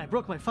 oh my God, I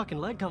broke my fucking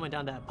leg coming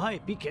down that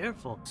pipe. Be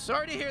careful.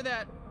 Sorry to hear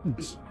that.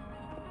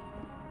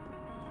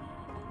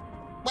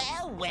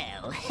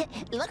 Well,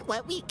 look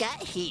what we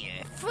got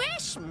here.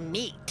 Fresh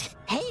meat.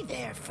 Hey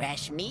there,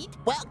 fresh meat.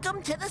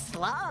 Welcome to the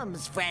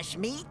slums, fresh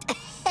meat.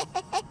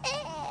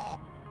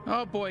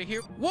 Oh boy,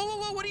 here.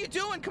 Whoa, what are you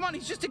doing? Come on,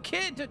 he's just a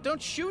kid.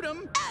 Don't shoot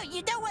him. Oh,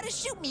 you don't want to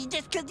shoot me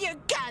just because your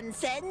gun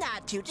said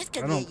not to. Just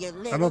because you're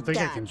your little gun. I don't think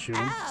I can shoot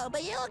him. Oh,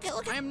 but you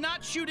look. I am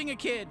not shooting a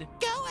kid.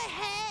 Go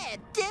ahead.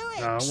 Do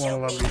it. No, I won't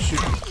shoot let me. me shoot.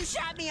 Ah, you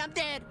shot me. I'm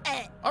dead.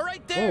 All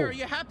right, there. Oh. Are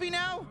you happy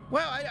now?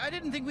 Wow, I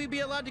didn't think we'd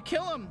be allowed to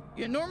kill him.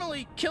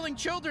 Normally, killing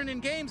children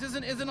in games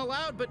isn't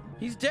allowed, but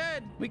he's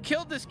dead. We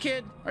killed this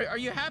kid. Are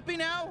you happy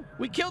now?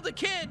 We killed a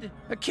kid.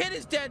 A kid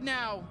is dead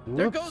now. Whoops.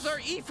 There goes our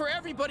E for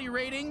everybody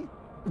rating.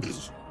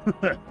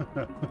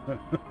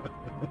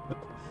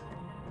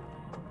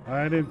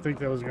 I didn't think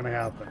that was gonna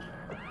happen.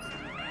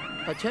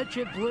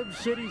 Attention, Blim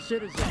City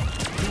citizens.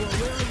 You are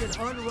wearing an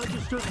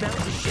unregistered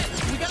mountain. Shit,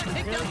 we gotta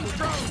take down these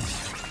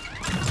drones.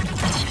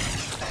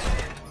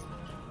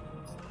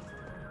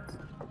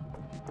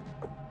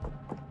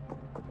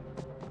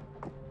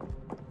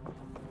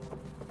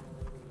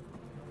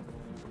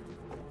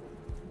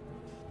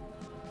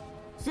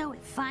 So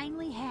it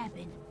finally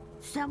happened.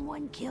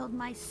 Someone killed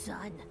my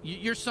son.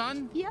 Your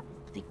son? Yep.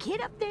 The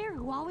kid up there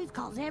who always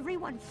calls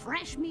everyone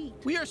fresh meat.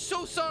 We are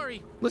so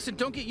sorry. Listen,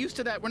 don't get used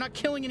to that. We're not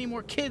killing any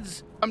more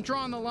kids. I'm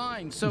drawing the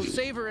line, so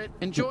savor it.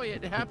 Enjoy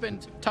it. It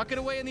happened. Tuck it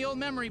away in the old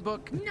memory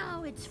book.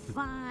 No, it's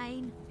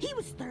fine. He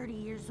was 30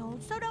 years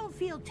old, so don't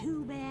feel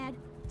too bad.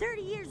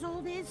 30 years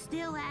old is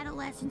still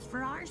adolescence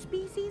for our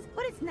species,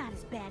 but it's not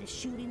as bad as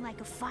shooting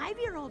like a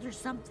 5-year-old or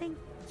something.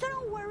 So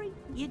don't worry,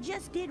 you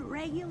just did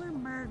regular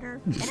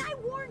murder. And I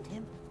warned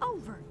him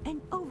over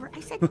and over. I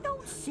said,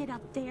 don't sit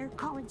up there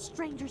calling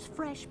strangers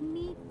fresh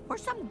meat, or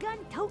some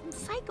gun-toting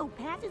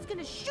psychopath is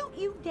gonna shoot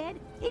you dead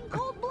in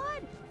cold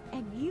blood.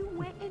 And you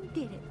went and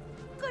did it.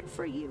 Good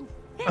for you.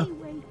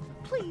 Anyway,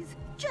 please,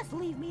 just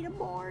leave me to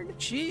mourn.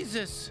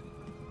 Jesus.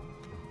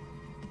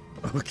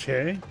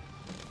 Okay.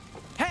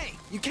 Hey,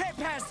 you can't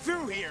pass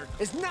through here.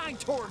 It's Nine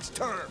Torg's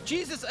turn.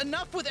 Jesus,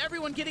 enough with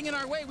everyone getting in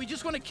our way. We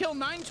just want to kill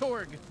Nine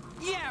Torg.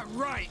 Yeah,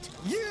 right.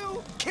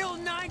 You kill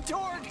Nine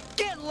Torg?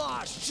 Get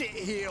lost,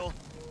 shitheel.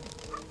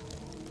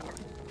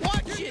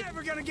 Watch You're it.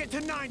 never gonna get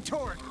to Nine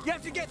Torg. You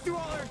have to get through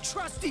all our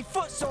trusty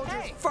foot soldiers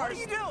first. What are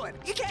you doing?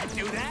 You can't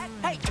do that.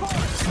 Hey,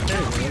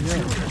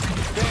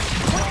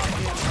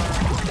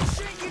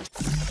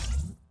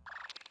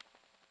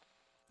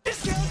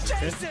 This killed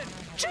Jason.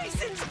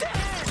 Jason's dead.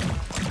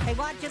 Hey,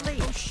 watch your lead.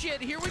 Oh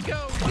shit, here we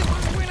go.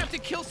 We're gonna have to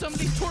kill some of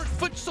these Torg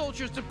foot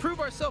soldiers to prove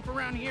ourselves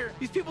around here.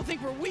 These people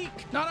think we're weak.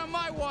 Not on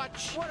my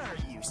watch. What are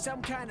you,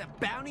 some kind of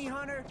bounty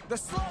hunter? The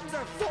slums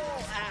are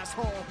full,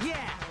 asshole.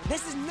 Yeah,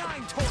 this is 9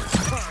 Torg's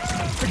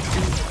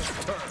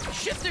turn.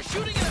 Shit, they're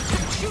shooting at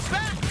us. Shoot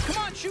back.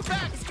 Come on, shoot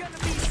back. It's gonna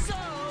be so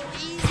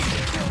easy to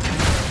kill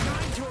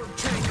 9 Torg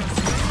train us.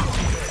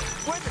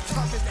 We're the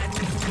toughest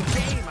enemies in the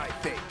game, I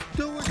think.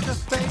 Do us a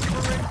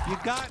favor. You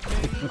got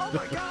me. Oh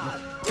my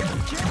god! You're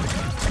killing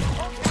us!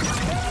 Oh my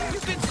god!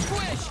 You've been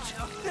squished!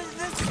 This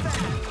is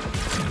bad!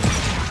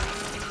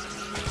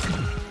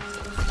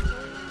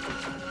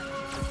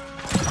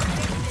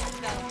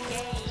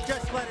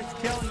 Just let us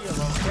kill you,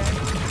 okay?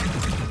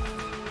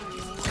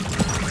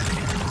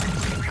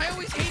 I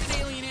always hated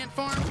Alien Ant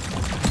Farm.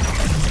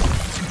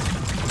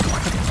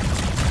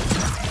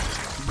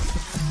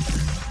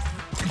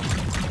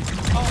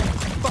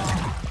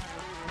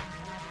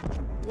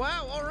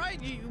 Wow, all right,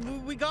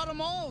 we got them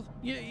all.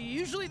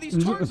 Usually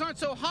these Torgs aren't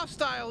so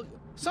hostile.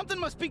 Something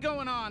must be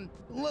going on.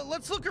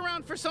 Let's look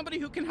around for somebody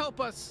who can help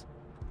us.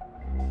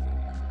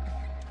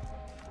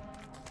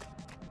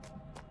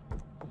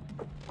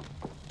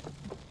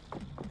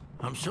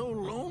 I'm so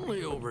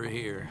lonely over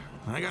here.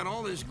 I got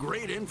all this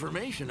great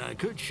information I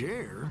could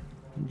share.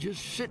 I'm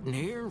just sitting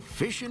here,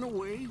 fishing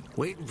away,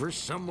 waiting for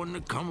someone to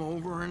come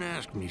over and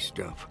ask me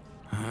stuff.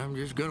 I'm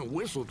just gonna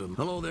whistle to them.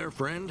 Hello there,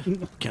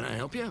 friend. Can I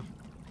help you?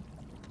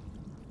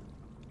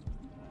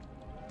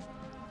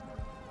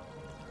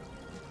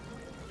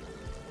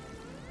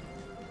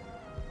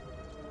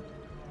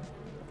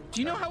 Do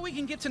you know how we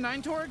can get to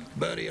 9 Torg?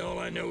 Buddy, all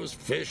I know is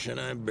fish, and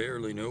I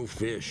barely know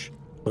fish.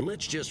 But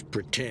let's just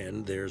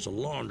pretend there's a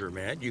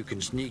laundromat you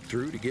can sneak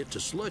through to get to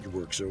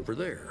Sludgeworks over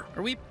there.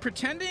 Are we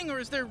pretending, or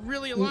is there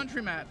really a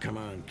laundromat? Come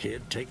on,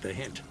 kid, take the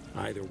hint.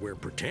 Either we're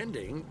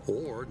pretending,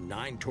 or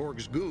 9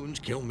 Torg's goons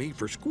kill me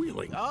for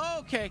squealing.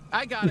 Okay,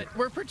 I got it.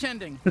 We're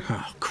pretending.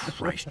 Oh,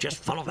 Christ, just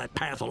follow that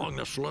path along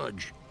the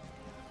sludge.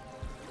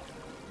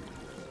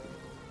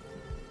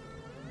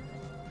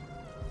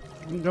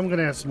 I'm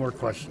gonna ask some more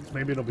questions.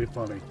 Maybe it'll be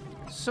funny.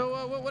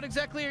 So, what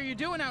exactly are you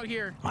doing out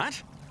here?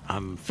 What?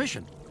 I'm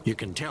fishing. You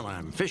can tell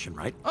I'm fishing,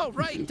 right? Oh,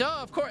 right,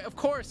 duh, of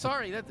course,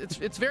 sorry.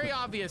 It's very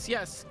obvious,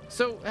 yes.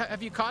 So,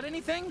 have you caught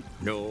anything?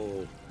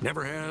 No,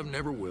 never have,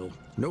 never will.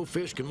 No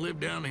fish can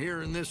live down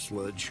here in this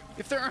sludge.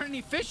 If there aren't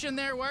any fish in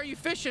there, why are you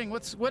fishing?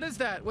 What is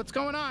that? What's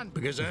going on?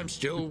 Because I'm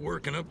still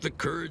working up the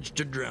courage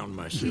to drown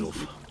myself.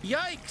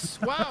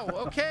 Yikes, wow,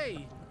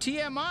 okay.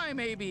 TMI,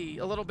 maybe,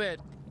 a little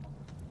bit.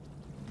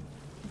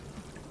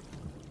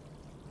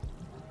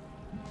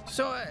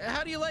 So,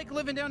 how do you like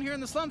living down here in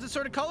the slums? It's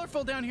sort of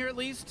colorful down here, at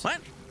least.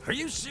 What? Are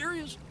you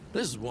serious?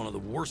 This is one of the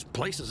worst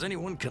places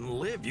anyone can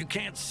live. You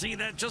can't see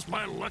that just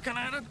by looking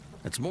at it.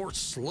 It's more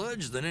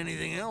sludge than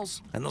anything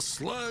else, and the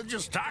sludge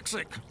is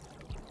toxic.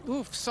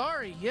 Oof,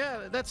 sorry.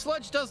 Yeah, that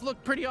sludge does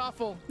look pretty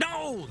awful.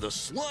 No, the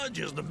sludge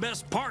is the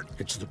best part.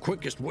 It's the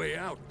quickest way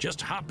out.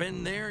 Just hop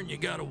in there and you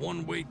got a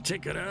one-way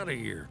ticket out of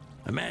here.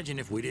 Imagine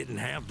if we didn't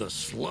have the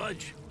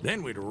sludge.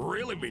 Then we'd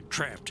really be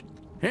trapped.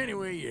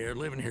 Anyway, yeah,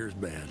 living here is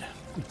bad.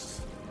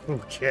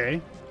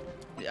 Okay.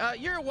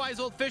 You're a wise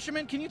old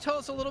fisherman. Can you tell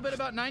us a little bit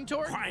about 9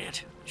 Torg?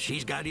 Quiet.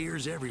 She's got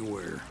ears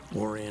everywhere.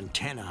 Or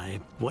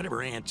antennae.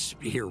 Whatever ants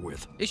here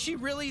with. Is she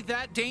really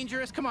that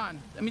dangerous? Come on.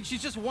 I mean,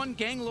 she's just one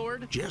gang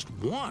lord. Just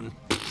one?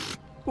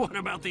 What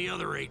about the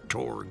other 8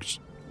 Torgs?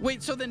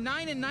 Wait, so the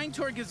 9 and 9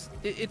 Torg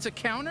it's a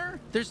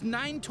counter? There's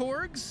 9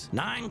 Torgs?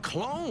 9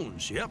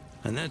 clones, yep.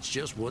 And that's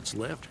just what's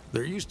left.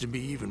 There used to be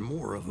even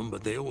more of them,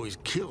 but they always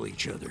kill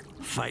each other.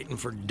 Fighting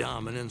for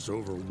dominance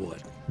over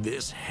what?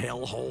 This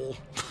hellhole?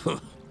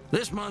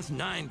 This month,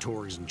 9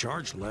 Torg's in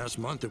charge. Last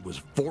month, it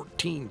was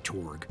 14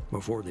 Torg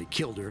before they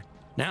killed her.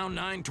 Now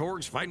 9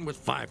 Torg's fighting with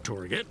 5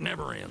 Torg. It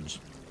never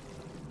ends.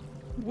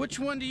 Which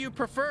one do you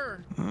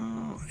prefer?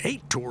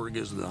 8 Torg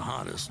is the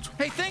hottest.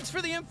 Hey, thanks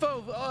for the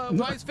info,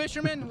 wise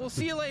fisherman. We'll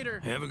see you later.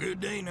 Have a good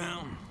day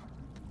now.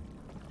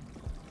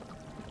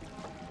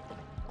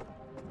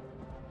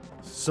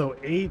 So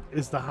 8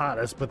 is the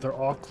hottest, but they're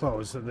all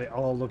close and they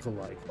all look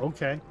alike.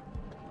 Okay.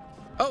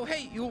 Oh,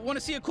 hey, you want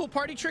to see a cool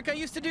party trick I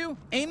used to do?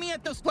 Aim me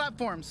at those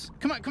platforms.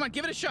 Come on,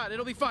 give it a shot.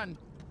 It'll be fun.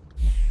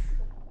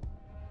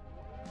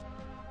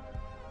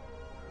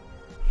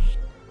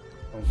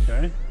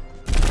 Okay.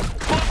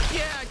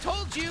 Yeah, I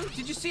told you.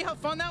 Did you see how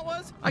fun that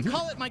was? I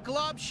call it my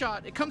glob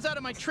shot. It comes out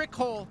of my trick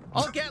hole.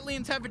 All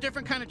Gatlians have a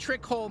different kind of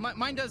trick hole.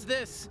 Mine does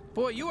this.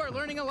 Boy, you are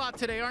learning a lot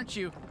today, aren't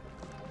you?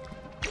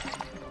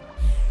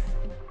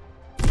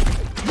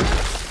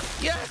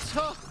 Yes!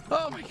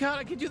 Oh my god,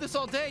 I could do this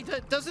all day.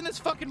 Doesn't this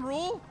fucking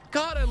rule?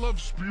 God, I love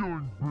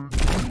spewing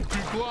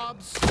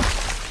globs.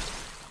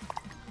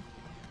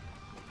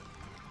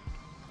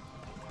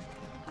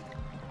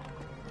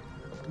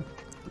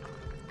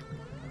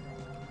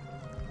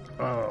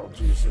 Oh,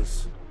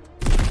 Jesus.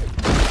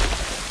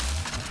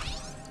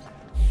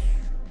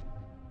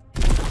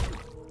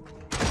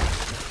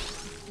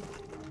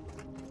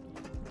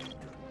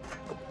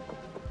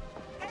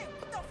 Hey,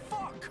 what the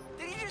fuck?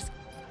 Did he just...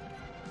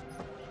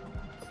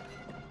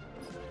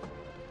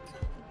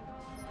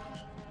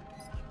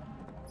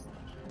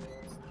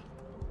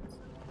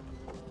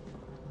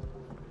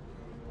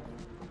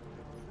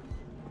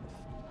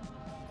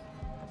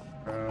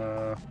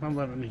 I'm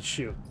letting me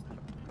shoot.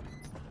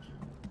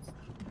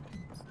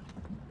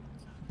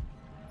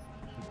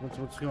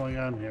 What's going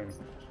on here?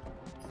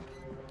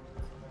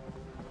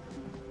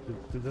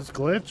 Did this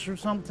glitch or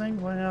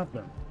something? What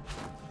happened?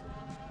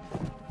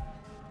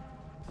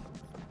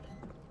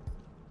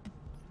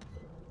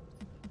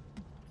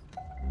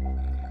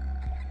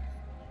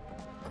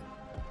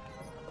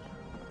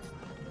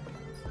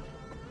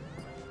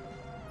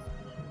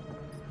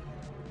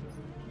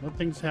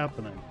 Nothing's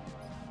happening.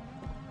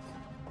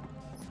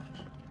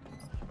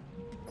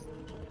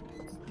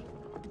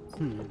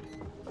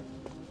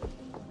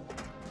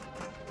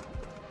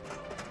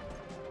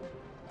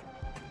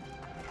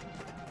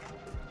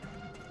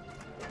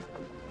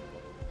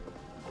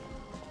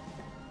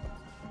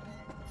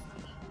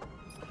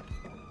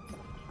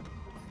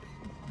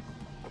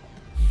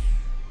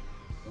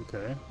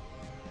 Okay.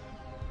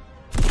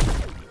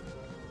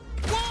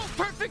 Whoa,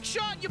 perfect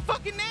shot! You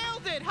fucking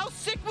nailed it! How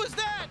sick was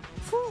that?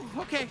 Whew,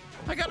 okay,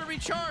 I gotta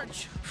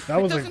recharge.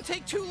 That was it a doesn't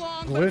take too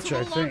long, glitch, but it's a I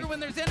little longer think. when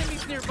there's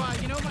enemies nearby,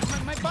 you know?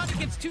 My body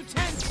gets too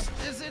tense.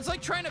 It's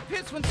like trying to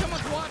piss when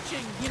someone's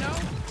watching, you know?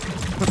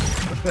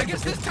 I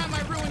guess this time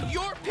I ruined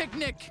your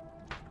picnic.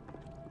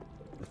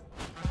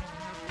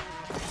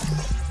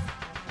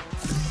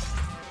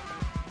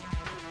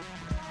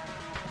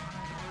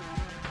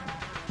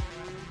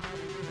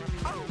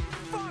 Oh,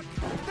 fuck!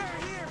 They're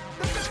here!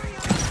 The very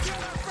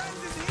unskilled our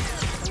friends is here!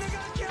 And they're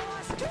gonna kill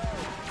us too!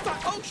 Fuck.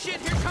 Oh shit,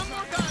 here come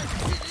more guys.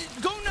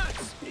 Go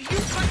nuts.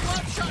 Use my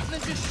glove shot and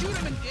then just shoot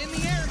them in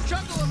the air and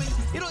juggle them, and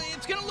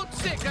it's gonna look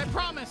sick, I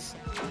promise.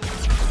 Now,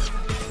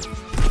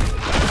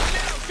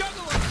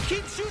 juggle them.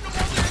 Keep shooting them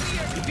while they're in the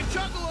air. You can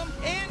juggle them,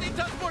 and it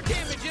does more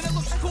damage, and it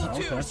looks cool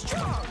too. We're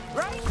strong,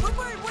 right?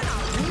 We're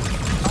not weak.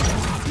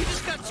 You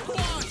just got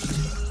squashed.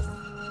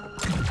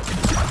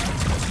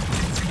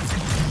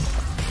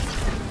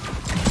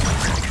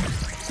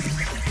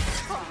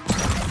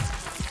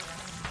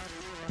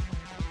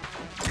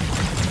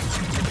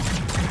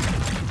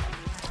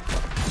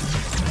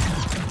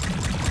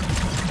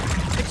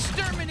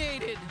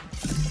 Exterminated.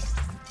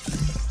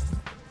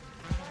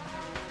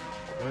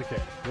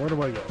 Okay, where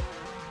do I go?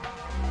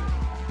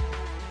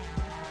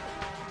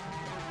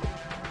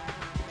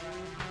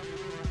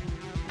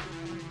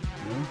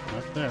 No,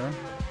 not there.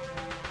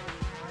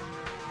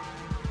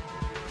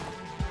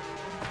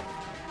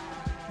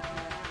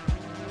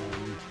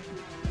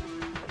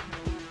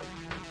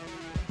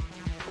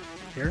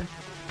 Here?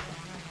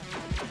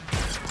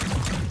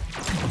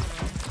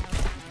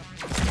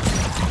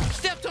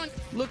 Stepped on.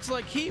 Looks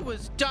like he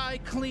was die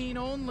clean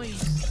only.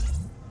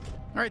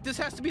 All right, this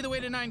has to be the way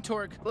to Nine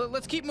Torg.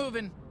 Let's keep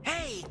moving.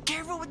 Hey,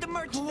 careful with the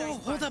merchandise. Whoa,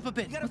 hold up a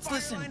bit. You got a Let's fire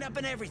listen. lined up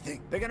and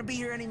everything. They're gonna be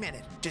here any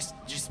minute. Just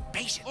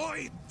patient.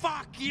 Oi,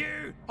 fuck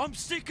you! I'm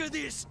sick of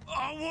this!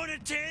 I want to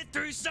tear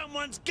through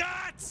someone's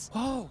guts!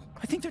 Whoa,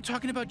 I think they're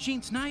talking about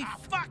Jean's knife.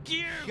 Fuck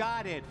you!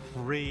 Got it,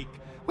 freak.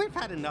 We've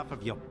had enough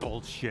of your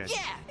bullshit.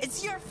 Yeah,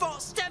 it's your fault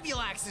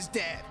Stevulax is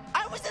dead.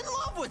 I was in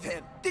love with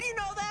him. Did you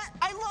know that?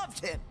 I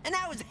loved him, and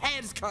now his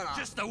head's cut off.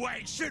 Just the way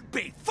it should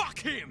be. Fuck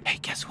him! Hey,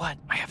 guess what?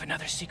 I have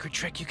another secret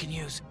trick you can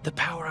use. The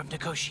power of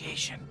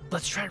negotiation.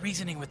 Let's try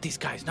reasoning with these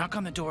guys. Knock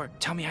on the door.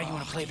 Tell me how you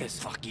want to play this.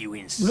 Fuck you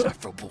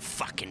insufferable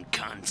fucking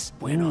cunts.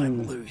 When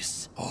I'm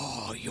loose,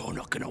 you're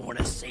not gonna want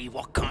to see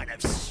what kind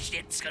of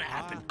shit's gonna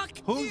happen.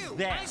 Who's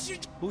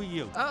that? Who are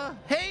you?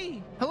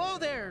 Hey, hello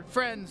there,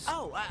 friends.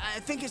 Oh, I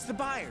think it's the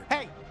buyer.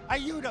 Hey, are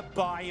you the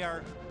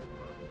buyer?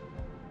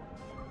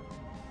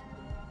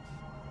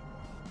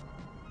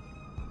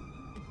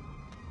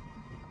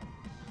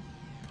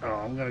 Oh,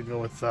 I'm gonna go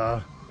with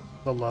the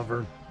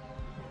lover.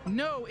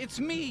 No, it's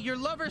me, your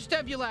lover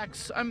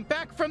Stevulax. I'm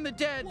back from the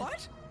dead.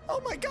 What?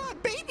 Oh my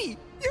god, baby!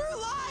 You're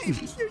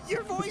alive!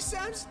 your voice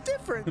sounds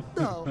different.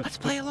 No. Let's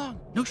play along.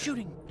 No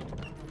shooting.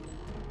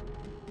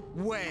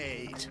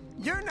 Wait,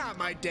 you're not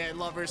my dead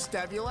lover,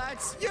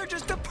 Stevulax. You're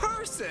just a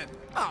person.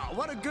 Oh,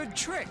 what a good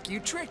trick. You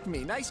tricked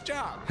me. Nice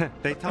job.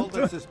 They told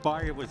us this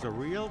buyer was a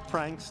real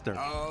prankster.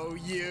 Oh,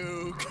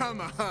 you.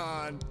 Come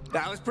on.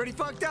 That was pretty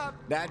fucked up.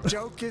 That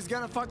joke is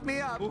gonna fuck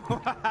me up.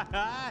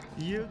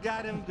 You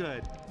got him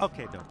good.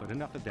 Okay, though, but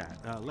enough of that.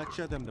 Let's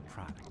show them the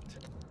product.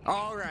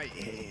 All right,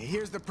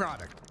 here's the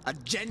product. A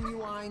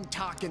genuine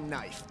talking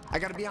knife. I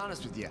gotta be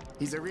honest with you.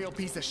 He's a real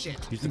piece of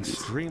shit. He's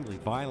extremely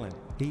violent.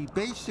 He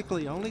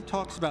basically only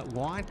talks about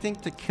wanting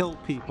to kill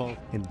people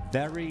in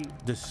very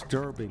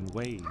disturbing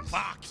ways.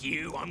 Fuck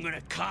you! I'm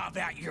gonna carve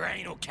out your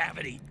anal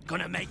cavity.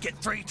 Gonna make it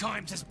 3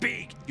 times as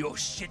big. Your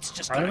shit's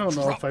just I gonna don't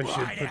know drop if I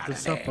should right put out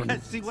this of up there.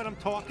 on. See what I'm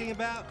talking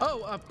about?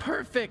 Oh,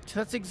 perfect.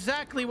 That's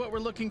exactly what we're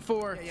looking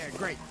for. Yeah,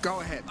 great.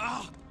 Go ahead.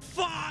 Oh,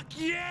 fuck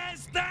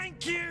yes!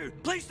 Thank you!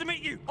 Pleased to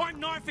meet you.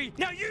 I'm Knifey.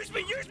 Now use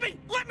me!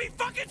 Let me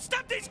fucking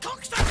stab these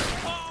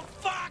cocksuckers! Oh,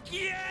 fuck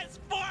yes!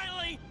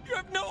 Finally!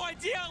 You're no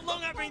idea how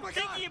long I've been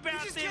thinking about You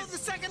just this. killed the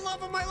second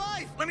love of my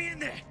life. Let me in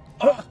there.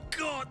 Oh,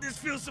 God, this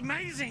feels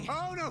amazing.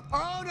 Oh, no.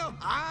 Oh, no.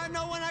 I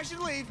know when I should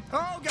leave.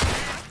 Oh, God.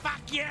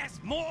 Fuck yes.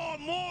 More.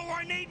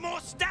 I need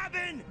more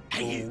stabbing.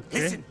 Hey, you,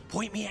 listen.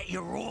 Point me at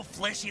your raw,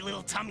 fleshy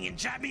little tummy and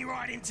jab me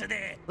right into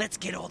there. Let's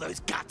get all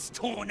those guts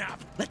torn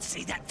up. Let's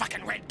see that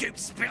fucking red goop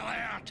spill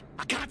out.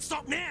 I can't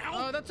stop now.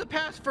 Oh, that's a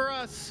pass for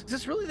us. Is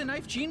this really the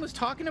knife Gene was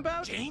talking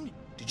about? Gene?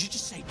 Did you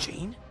just say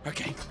Gene?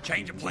 Okay,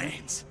 change of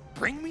plans.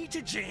 Bring me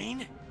to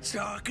Gene so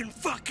I can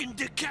fucking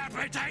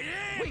decapitate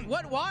him! Wait,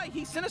 what? Why?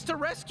 He sent us to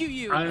rescue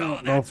you! I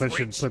don't know if I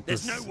should put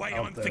There's this no way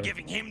out I'm there.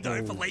 forgiving him,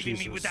 though, for leaving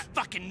me with Jesus. that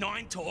fucking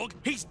Nine-Torg.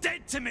 He's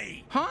dead to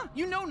me! Huh?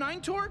 You know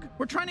Nine-Torg?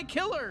 We're trying to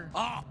kill her!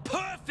 Oh,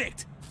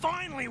 perfect!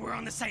 Finally, we're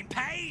on the same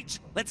page!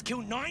 Let's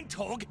kill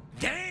Nine-Torg,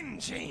 then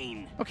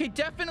Gene! Okay,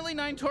 definitely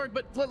Nine-Torg,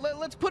 but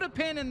let's put a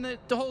pin in the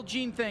whole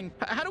Gene thing.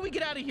 How do we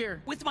get out of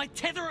here? With my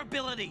tether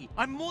ability!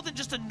 I'm more than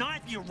just a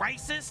knife, you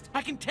racist!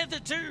 I can tether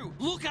too!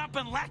 Look up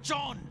and latch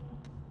on!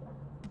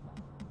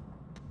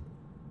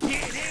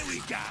 Yeah, there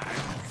we go!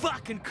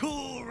 Fucking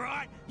cool,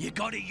 right? You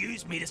gotta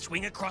use me to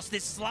swing across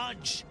this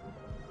sludge.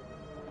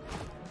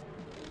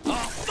 Oh,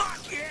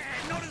 fuck yeah!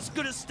 Not as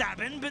good as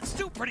stabbing, but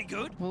still pretty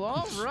good. Well,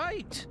 all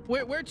right.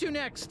 Where to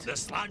next? The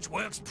Sludge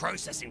Works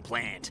processing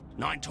plant.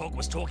 Nine-Torg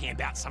was talking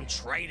about some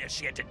traitor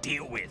she had to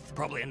deal with.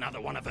 Probably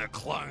another one of her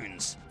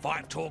clones.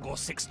 5-Torg or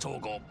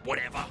 6-Torg or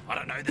whatever. I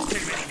don't know. There's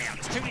too many now.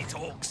 There's too many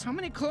Torgs. How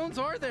many clones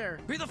are there?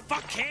 Who the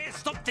fuck cares?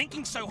 Stop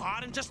thinking so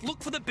hard and just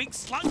look for the big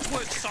Sludge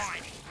Works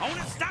sign. I want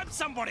to stab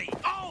somebody.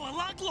 Oh, a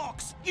lug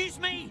locks. Use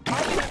me.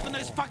 I'll open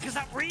those fuckers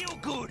up real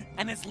good.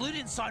 And there's loot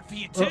inside for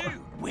you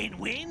too.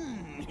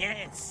 Win-win.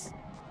 Yes.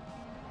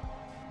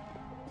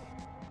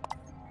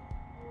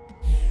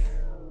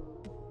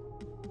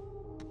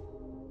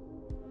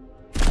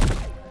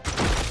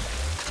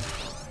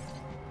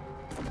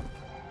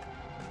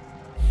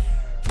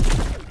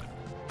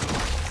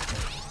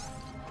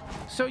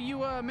 So you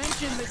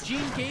mentioned that Gene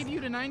gave you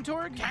to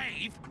Nine-Torg?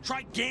 Gave?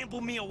 Tried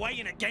gamble me away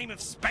in a game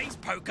of space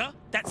poker?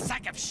 That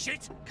sack of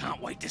shit?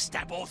 Can't wait to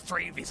stab all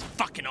three of his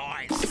fucking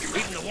eyes.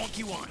 Even the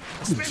wonky one.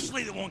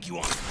 Especially the wonky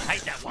one.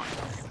 Hate that one.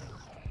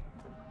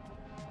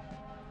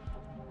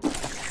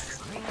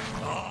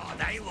 Oh,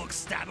 they look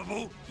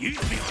stabbable.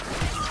 Use me on...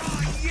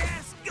 Oh,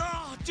 yes!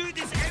 Oh, do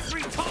this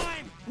every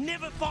time!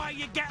 Never fire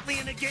your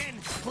Gatlian again!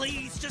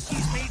 Please, just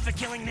use me for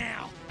killing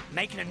now.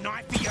 Making a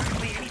knife be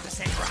only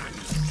 80% run.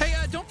 Hey,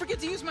 don't forget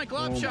to use my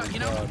glob shot, you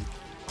know? God.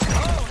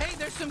 Oh, hey,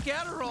 there's some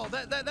Gatterall.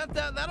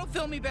 That'll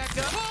fill me back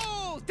up.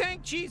 Oh,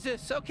 thank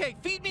Jesus. Okay,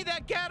 feed me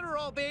that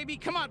Gatterall, baby.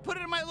 Come on, put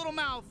it in my little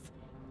mouth.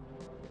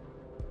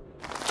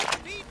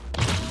 Feed...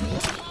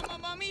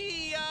 Mamma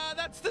mia,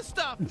 that's the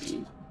stuff.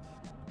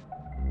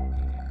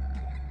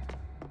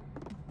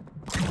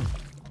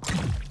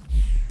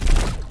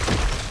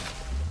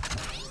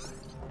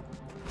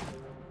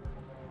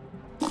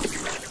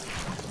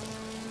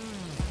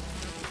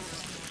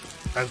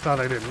 I thought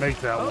I didn't make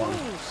that one.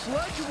 Oh,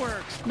 Sludge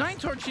Works.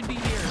 Nine-Torg should be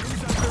here.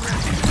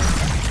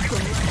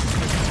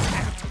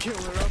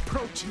 Killer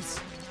approaches,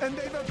 and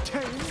they've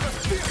obtained the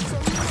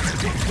fearsome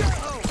death.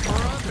 Oh,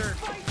 brother.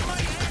 Fight,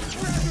 my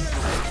brethren!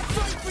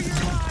 Fight for your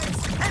lives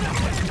and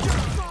avenge your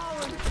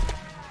fallen!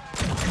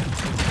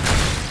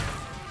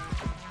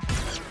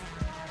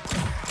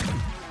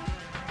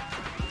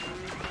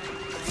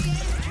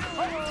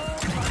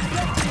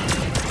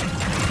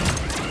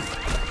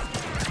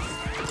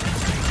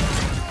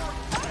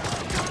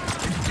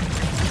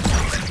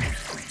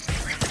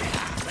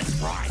 Let's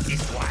ride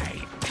this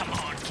way. Come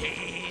on,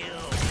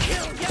 kill.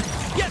 Kill,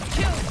 yes,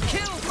 kill,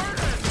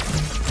 murder.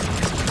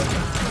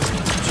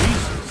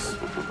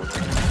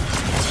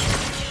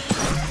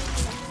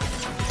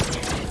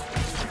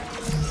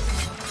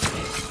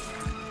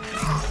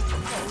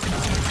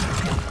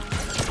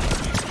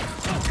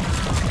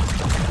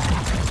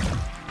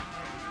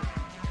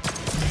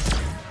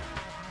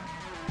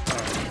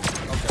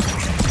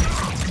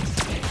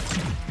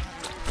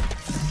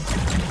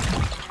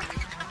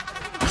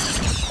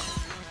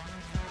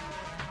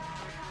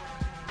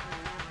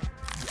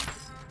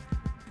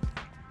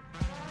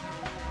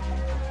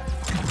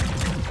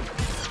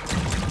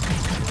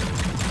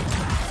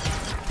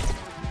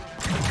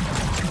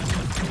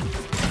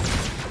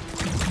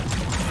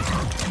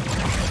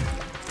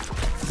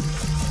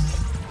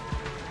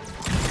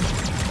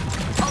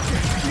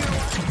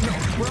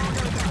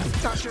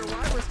 Not sure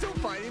why we're still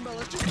fighting, but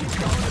let's just keep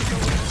going until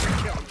we get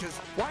killed, because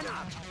why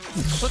not?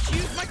 Let's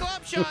use my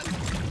glob shot.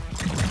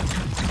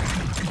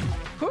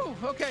 Whew,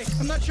 okay.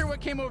 I'm not sure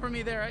what came over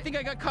me there. I think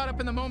I got caught up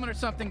in the moment or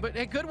something, but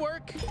hey, good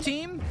work,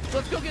 team.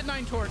 Let's go get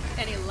Nine-Torg.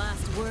 Any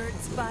last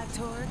words,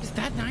 5-Torg? Is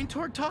that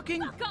Nine-Torg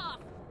talking? Fuck off!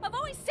 I've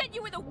always said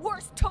you were the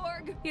worst,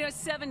 Torg! You know,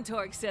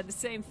 7-Torg said the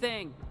same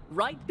thing.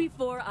 Right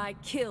before I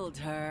killed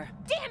her.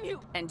 Damn you!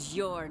 And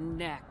you're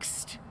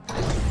next.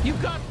 You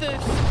got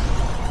this!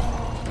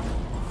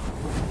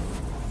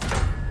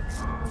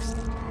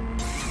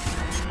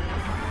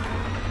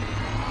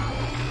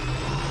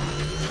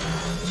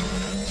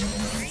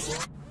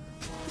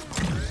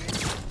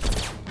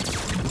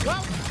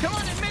 Well, Come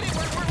on, admit it.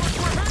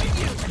 We're hurting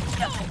you.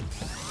 No!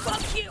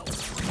 Fuck you!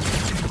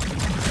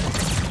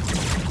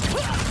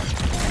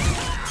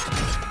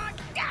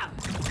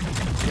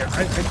 Yeah,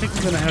 I think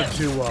I'm gonna have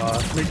to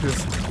make this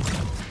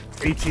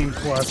 18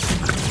 plus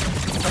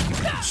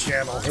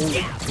channel.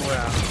 Holy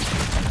crap.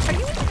 Are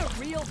you even a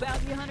real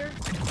bounty hunter?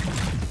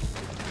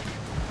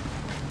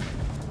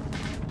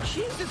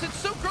 Jesus, it's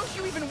so gross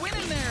you even went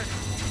in there.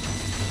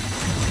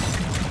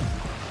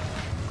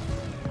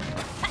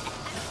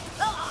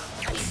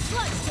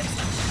 Sludge takes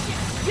some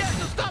shit. Yeah,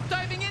 so stop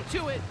diving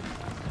into it.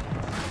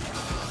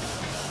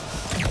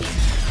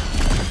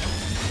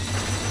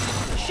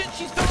 Shit,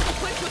 she's filling the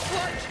place with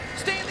sludge.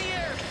 Stay in the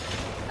air.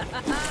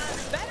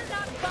 Better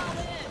not fall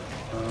in.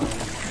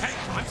 Hey,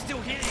 I'm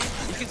still here.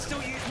 You can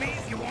still use me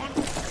if you want.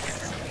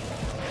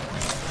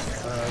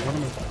 What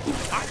am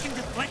I can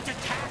deflect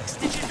attacks.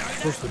 Did you know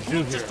that? supposed to do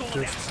Not here? just all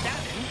about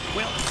stabbing.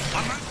 Well,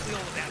 I'm mostly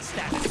all about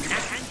stabbing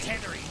and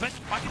tethering, but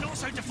I can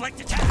also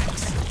deflect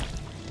attacks.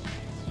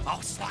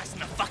 I'll slice them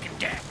to fucking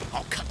death.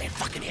 I'll cut their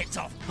fucking heads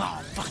off.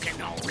 I'll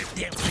rip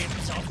their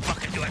limbs. I'll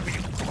fucking do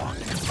everything. I'm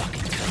gonna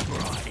fucking cut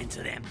right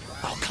into them.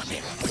 I'll cut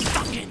their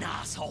fucking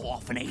asshole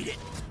off and eat it.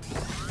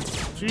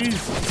 Jeez.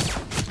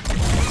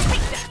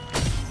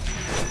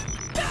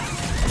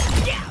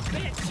 Yeah,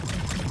 bitch.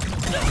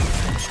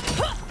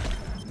 Oh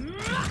no,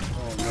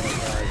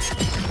 guys.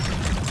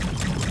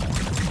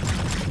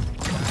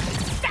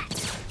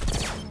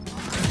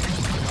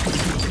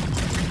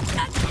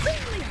 That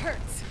really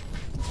hurts.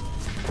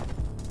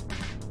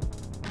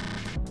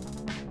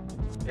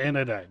 And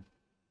I died.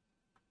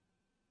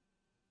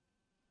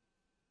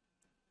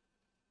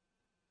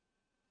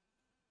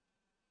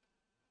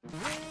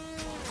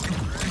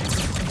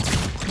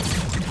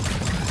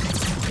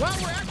 Wow,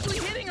 we're actually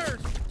hitting her.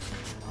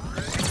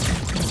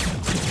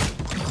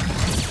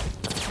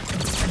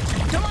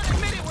 Come on,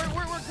 admit it.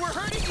 We're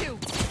hurting you.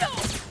 No!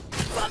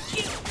 Fuck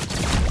you!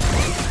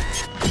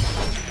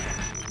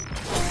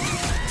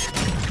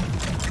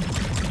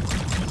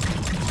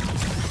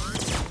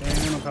 And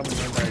I'm probably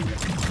gonna die again.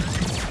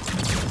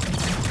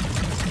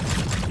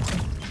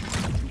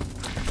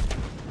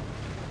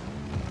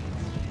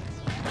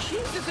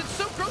 Jesus, it's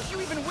so gross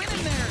you even went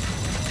in there.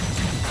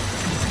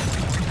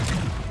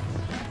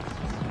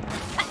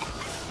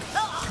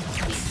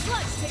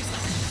 Sludge takes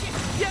some shit.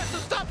 Yeah, so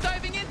stop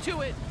diving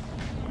into it.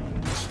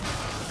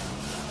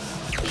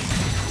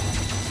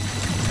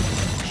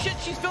 Shit,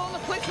 she's filling the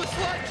place with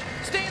sludge.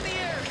 Stay in the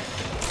air.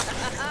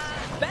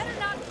 Better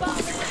not fall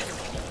in.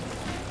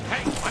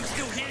 Hey, I'm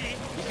still here.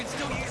 You can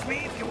still use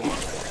me if you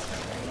want.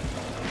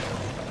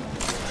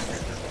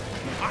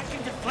 I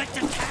can deflect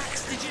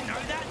attacks. Did you know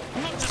that?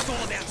 I'm not just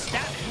all about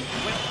stabbing.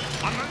 Well,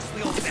 I'm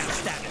mostly all about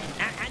stabbing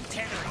and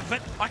tethering,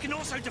 but I can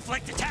also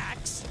deflect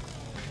attacks.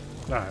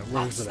 Alright, I'll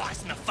where's it at? slice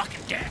them to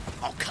fucking death.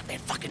 I'll cut their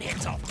fucking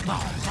heads off.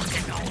 I'll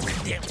rip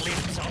their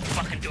limbs. I'll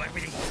fucking do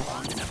everything.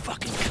 I'm gonna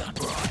fucking cut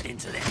right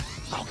into them.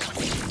 I'll cut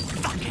their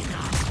fucking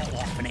asshole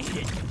off and eat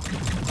it.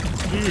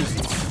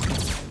 Jesus.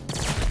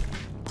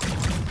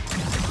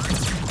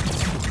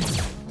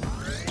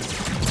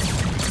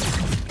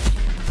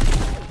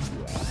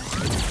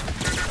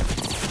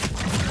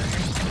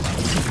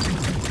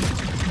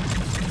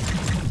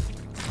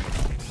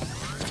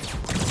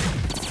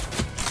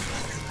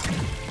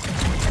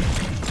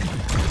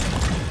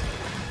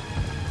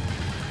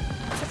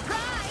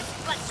 Surprise!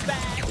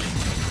 Flashback!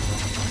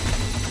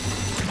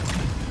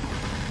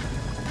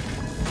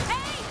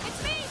 Hey, it's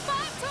me,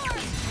 Montor!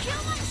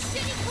 Kill my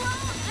shitty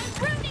clone! I'm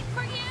rooting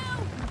for you!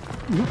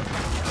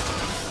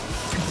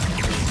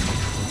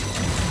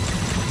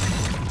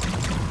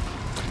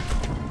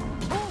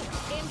 Ooh,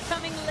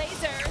 incoming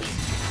laser!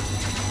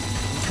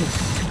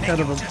 Kind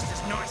of a Just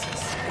as nice and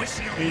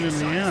squishy on pain in the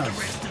inside as ass. the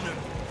rest of them.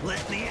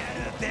 Let me out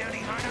of bounty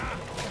hunter.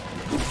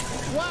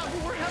 Wow,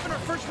 we're having our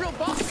first real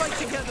boss fight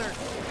together.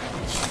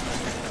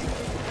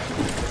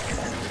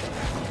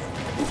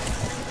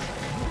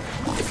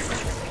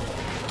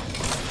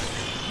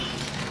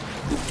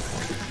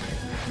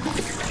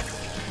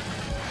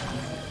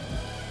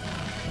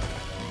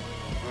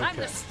 I'm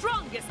the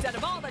strongest out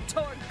of all the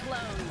Torg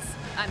clones!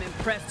 I'm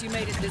impressed you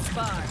made it this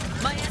far.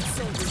 My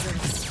ex-soldiers are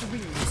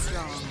extremely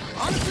strong.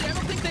 Honestly, I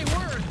don't think they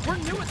were. We're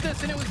new at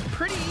this, and it was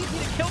pretty easy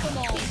to kill them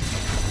all.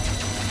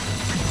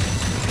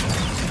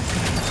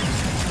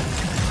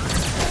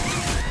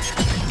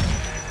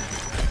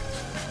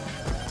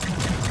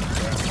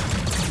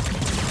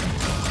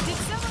 Did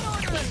someone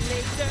order a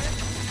laser?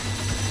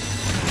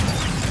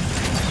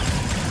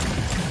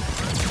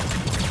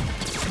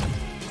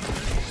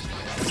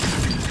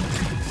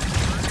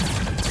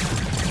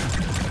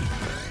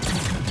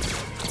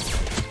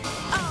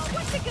 Oh,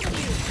 what's it gonna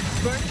be?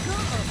 Vertical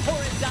or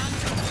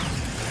horizontal?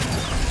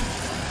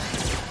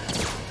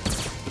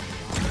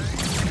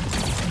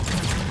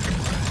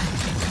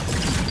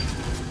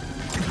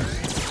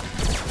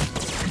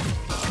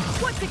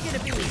 What's it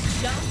gonna be?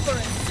 Jump or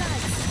a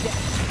side step?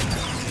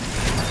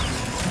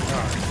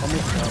 Alright,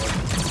 almost got it.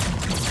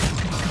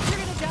 You're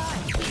gonna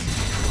die.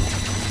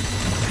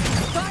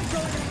 Bye,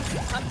 Gordon.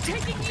 I'm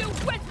taking you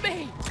with me.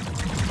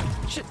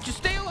 Shit,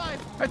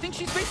 I think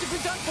she's basically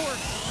done for.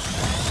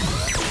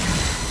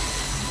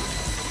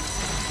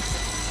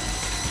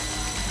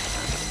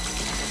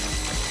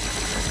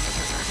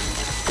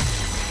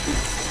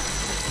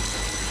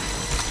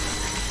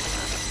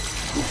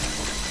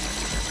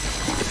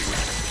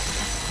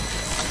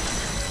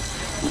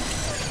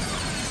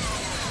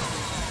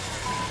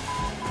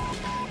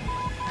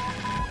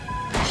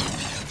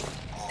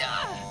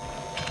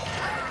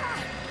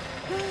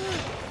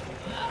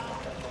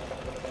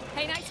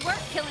 Hey, nice work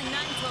killing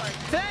 9torg.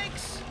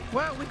 Thanks!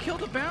 Wow, we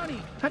killed a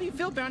bounty. How do you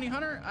feel, bounty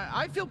hunter?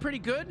 I feel pretty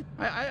good.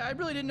 I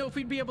really didn't know if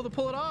we'd be able to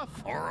pull it off.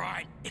 All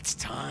right, it's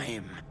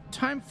time.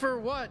 Time for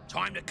what?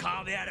 Time to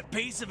carve out a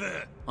piece of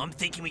her. I'm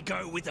thinking we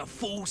go with a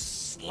full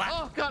slap.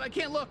 Oh, God, I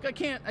can't look. I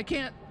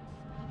can't.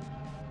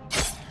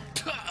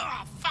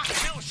 Oh, fuck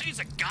hell, she's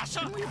a gusher.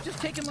 Couldn't we have just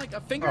taken like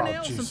a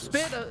fingernail, some Jesus.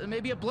 spit,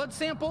 maybe a blood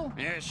sample?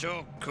 Yeah,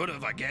 sure, could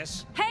have, I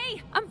guess.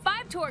 Hey, I'm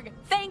 5torg.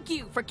 Thank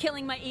you for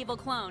killing my evil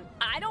clone.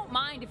 I don't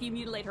mind if you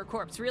mutilate her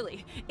corpse,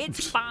 really.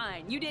 It's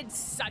fine. You did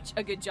such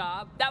a good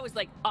job. That was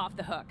like off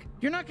the hook.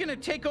 You're not gonna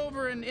take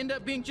over and end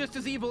up being just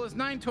as evil as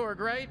 9torg,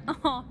 right?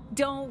 Oh,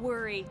 don't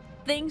worry.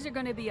 Things are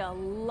gonna be a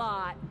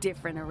lot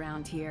different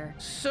around here.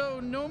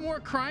 So, no more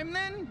crime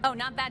then? Oh,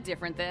 not that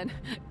different then.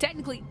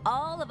 Technically,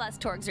 all of us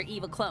Torgs are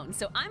evil clones,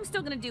 so I'm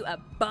still gonna do a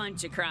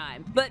bunch of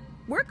crime. But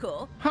we're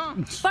cool. Huh?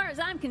 As far as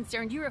I'm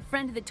concerned, you're a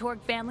friend of the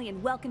Torg family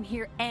and welcome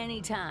here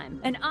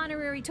anytime. An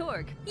honorary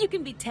Torg. You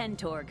can be 10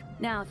 Torg.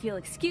 Now, if you'll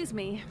excuse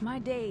me, my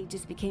day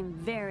just became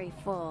very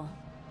full.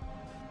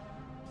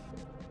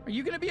 Are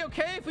you gonna be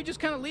okay if we just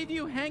kind of leave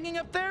you hanging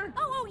up there?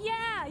 Oh,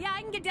 yeah,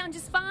 I can get down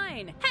just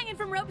fine. Hanging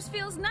from ropes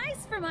feels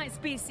nice for my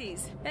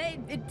species. Hey,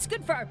 it's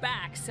good for our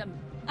backs. I'm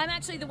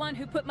actually the one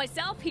who put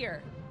myself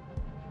here.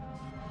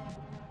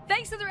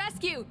 Thanks for the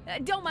rescue.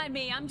 Don't mind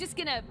me, I'm just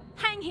gonna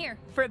hang here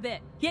for a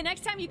bit. Yeah,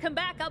 next time you come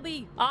back, I'll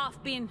be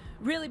off being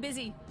really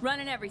busy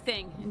running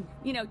everything and,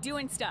 you know,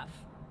 doing stuff.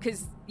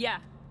 'Cause, yeah.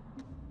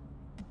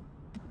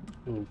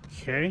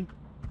 Okay.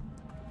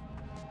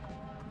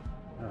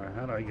 Alright,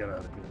 how do I get out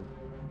of here?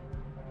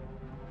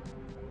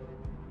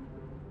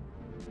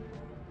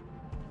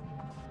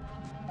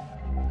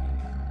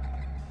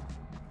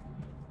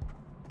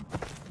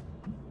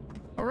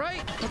 All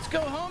right, let's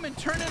go home and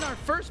turn in our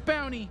first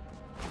bounty.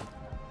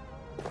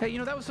 Hey, you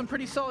know, that was some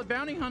pretty solid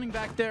bounty hunting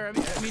back there. I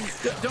mean,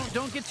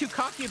 don't get too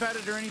cocky about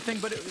it or anything,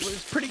 but it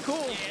was pretty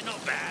cool. Yeah,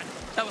 not bad.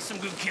 That was some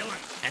good killing.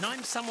 And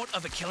I'm somewhat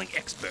of a killing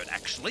expert,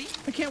 actually.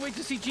 I can't wait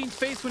to see Gene's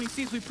face when he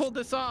sees we pulled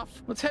this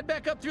off. Let's head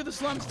back up through the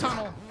slums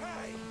tunnel.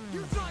 Hey,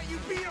 you thought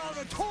you'd beat all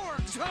the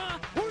Torgs, huh?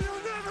 Well,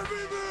 you'll never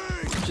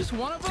be me! Just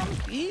one of them?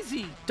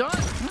 Easy. Done.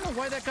 I don't know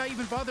why that guy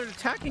even bothered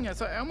attacking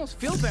us. I almost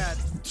feel bad.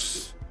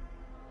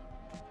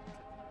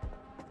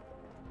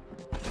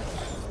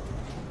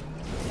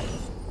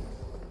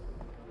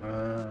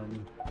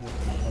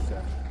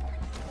 Okay.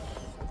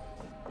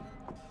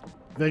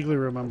 Vaguely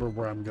remember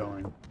where I'm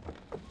going.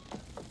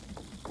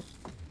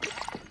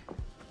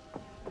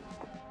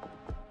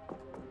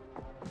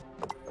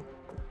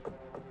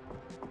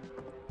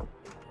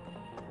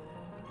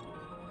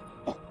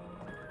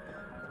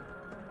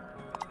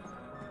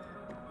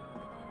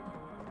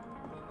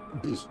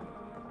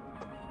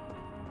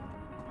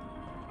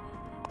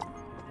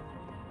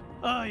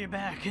 Oh, you're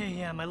back. Hey,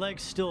 yeah, my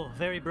leg's still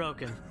very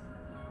broken.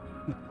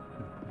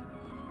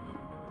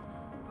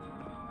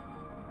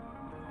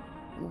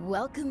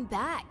 Welcome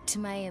back to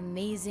my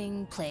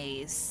amazing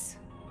place.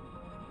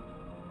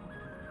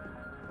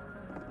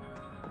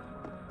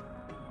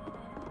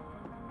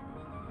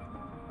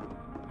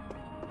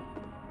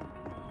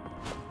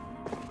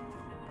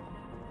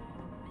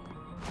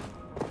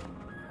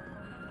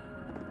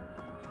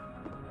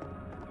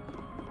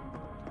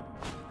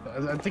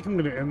 I think I'm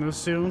going to end this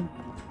soon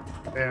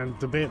and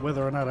debate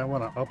whether or not I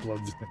want to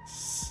upload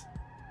this.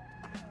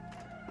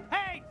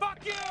 Hey,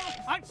 fuck you!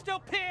 I'm still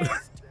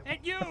pissed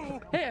at you!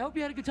 Hey, I hope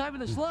you had a good time in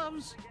the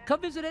slums.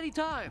 Come visit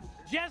anytime.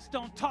 Just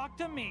don't talk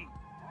to me.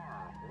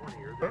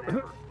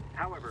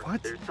 However,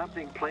 there's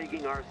something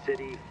plaguing our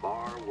city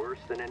far worse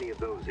than any of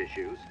those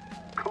issues.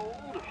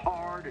 Cold,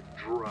 hard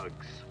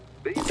drugs.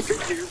 These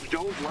figures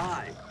don't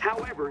lie.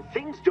 However,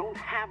 things don't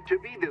have to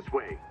be this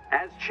way.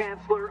 As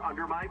Chancellor,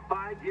 under my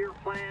 5-year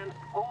plan,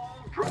 all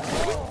drugs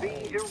will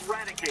be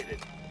eradicated.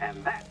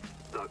 And that's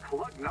the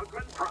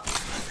Clugnugman promise.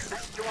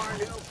 Thanks to our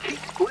new Keep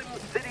Slim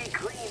City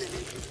Clean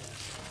initiative.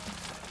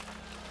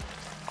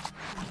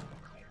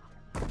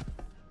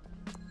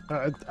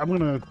 I'm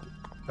going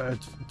to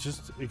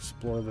just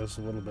explore this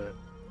a little bit.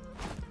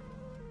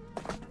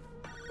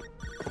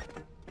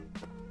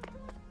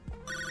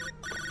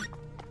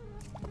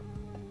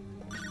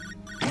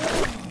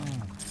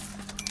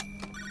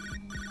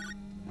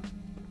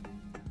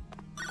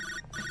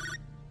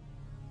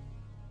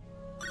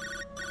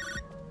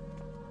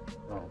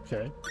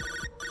 Okay.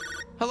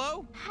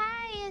 Hello?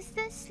 Hi, is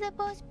this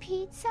Slippo's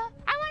Pizza?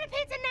 I want want a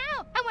pizza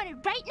now. I want it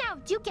right now.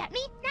 Do you get me?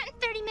 Not in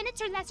 30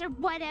 minutes or less or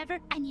whatever.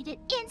 I need it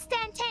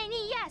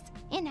instantaneous.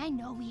 And I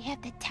know we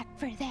have the tech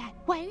for that.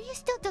 Why are you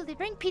still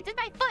delivering pizzas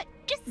by foot?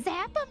 Just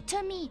zap them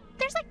to me.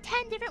 There's like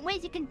 10 different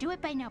ways you can do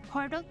it by now.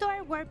 Portal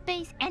door, warp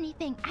base,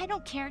 anything. I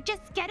don't care.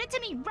 Just get it to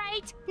me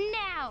right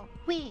now.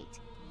 Wait.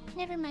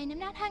 Never mind. I'm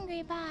not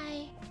hungry.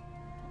 Bye.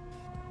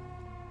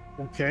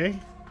 Okay.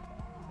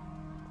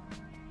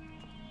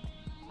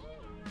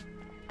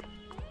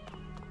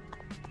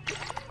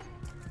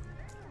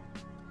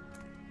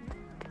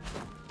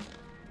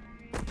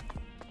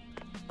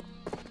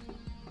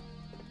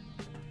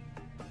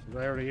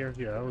 Was I already here?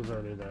 Yeah, I was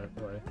already that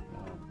way.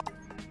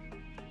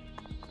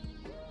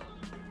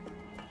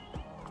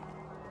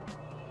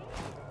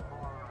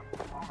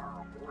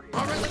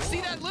 All right, let's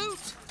see that loot.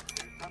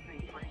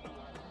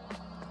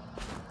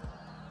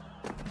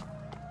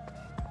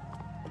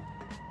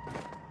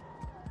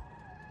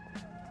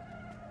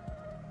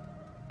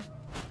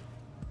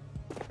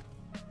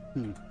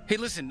 Hey,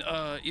 listen,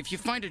 if you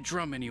find a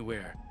drum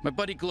anywhere, my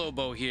buddy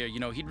Globo here, you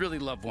know, he'd really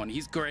love one.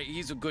 He's great.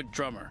 He's a good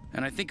drummer.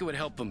 And I think it would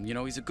help him. You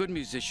know, he's a good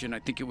musician. I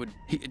think it would...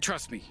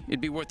 trust me,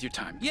 it'd be worth your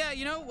time. Yeah,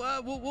 you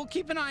know, we'll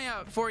keep an eye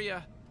out for you.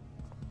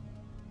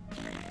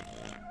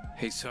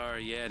 Hey,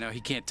 sorry, yeah, no, he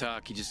can't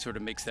talk. He just sort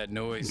of makes that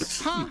noise.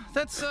 Huh,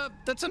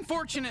 that's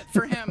unfortunate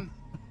for him.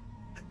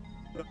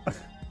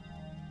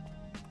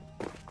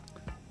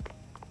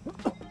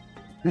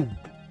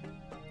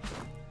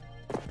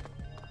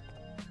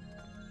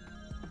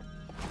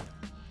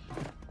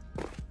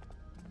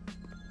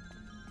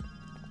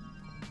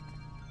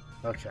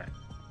 Okay.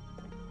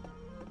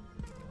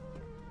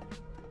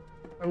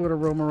 I'm gonna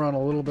roam around a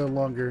little bit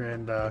longer,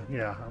 and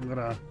yeah, I'm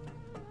gonna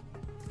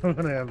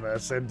have a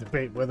sad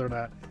debate whether or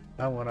not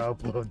I want to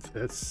upload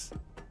this.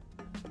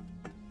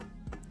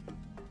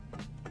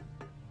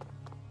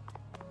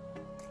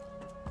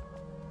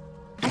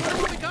 What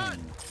have we got?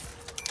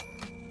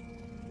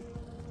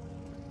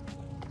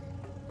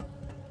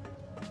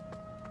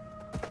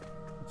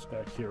 It's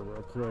back here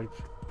real quick.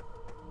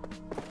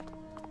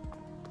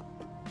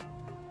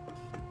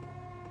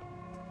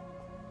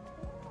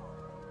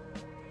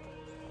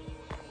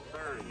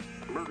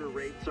 Murder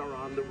rates are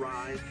on the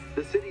rise.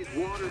 The city's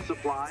water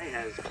supply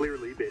has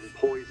clearly been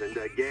poisoned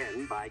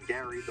again by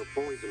Gary the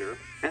Poisoner.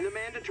 And the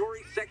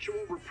mandatory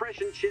sexual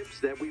repression chips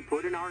that we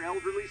put in our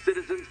elderly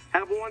citizens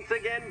have once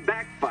again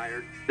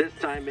backfired, this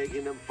time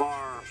making them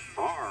far,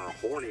 far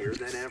hornier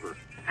than ever.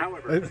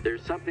 However,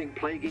 there's something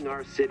plaguing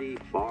our city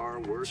far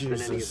worse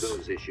than any of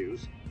those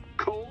issues.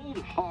 Cold,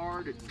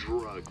 hard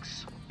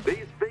drugs.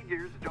 These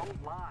figures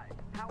don't lie.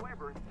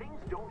 However,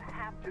 things don't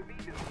have to be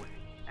this way.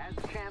 As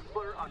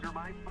Chancellor under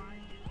my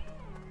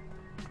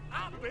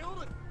I'll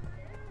build it.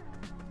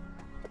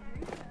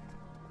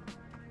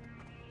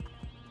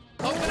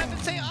 Open up and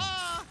say,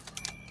 ah!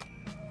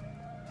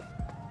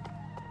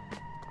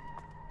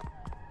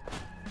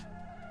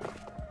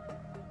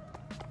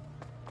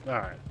 All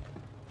right.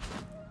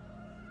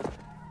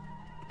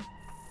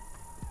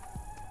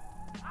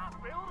 I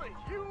built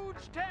a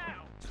huge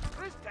town.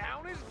 This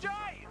town is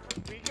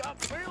giant. We got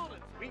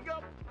buildings. We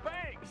got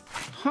banks.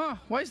 Huh,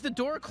 why is the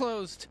door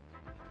closed?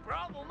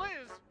 Problem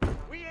is,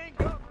 we ain't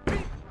got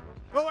people.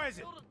 Who is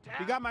it?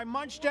 You got my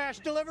Munch Dash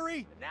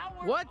delivery?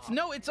 What?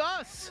 No, it's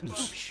us.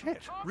 Oh,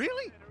 shit.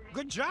 Really?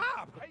 Good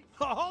job.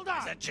 Oh, hold on.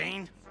 Is that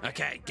Gene?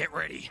 Okay, get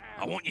ready.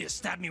 I want you to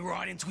stab me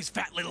right into his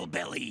fat little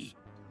belly.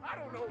 I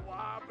don't know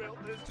why I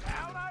built this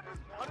town. I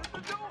just wanted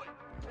to do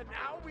it. And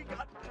now we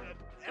got an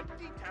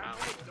empty town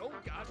with no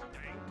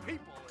goddamn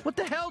people. What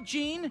the hell,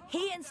 Gene?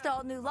 He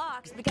installed new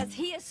locks because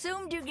he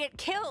assumed you'd get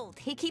killed.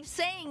 He keeps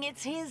saying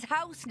it's his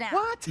house now.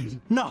 What?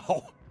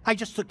 No. I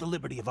just took the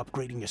liberty of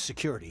upgrading your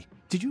security.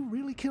 Did you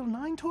really kill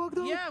Nine Torg,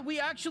 though? Yeah, we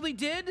actually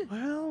did.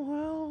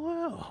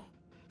 Well.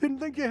 Didn't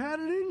think you had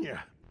it in you.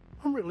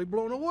 I'm really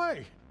blown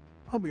away.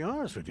 I'll be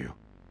honest with you.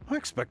 I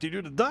expected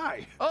you to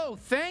die. Oh,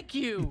 thank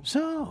you.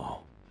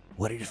 So,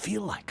 what did it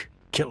feel like,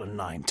 killing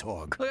Nine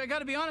Torg? Look, I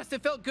gotta be honest,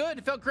 it felt good.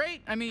 It felt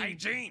great. I mean... Hey,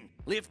 Gene,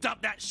 lift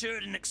up that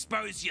shirt and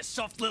expose your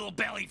soft little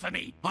belly for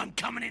me. I'm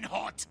coming in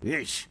hot.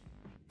 Yeesh.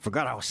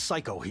 Forgot how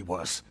psycho he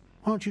was.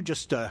 Why don't you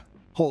just,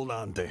 hold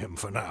on to him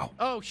for now?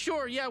 Oh,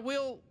 sure, yeah,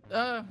 we'll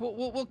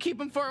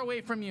keep him far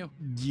away from you.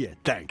 Yeah,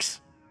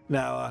 thanks.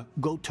 Now,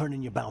 go turn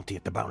in your bounty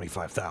at the Bounty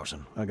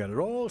 5000. I got it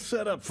all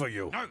set up for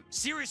you. No,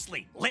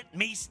 seriously, let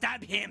me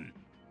stab him.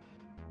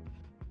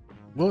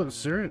 Well,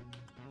 serious.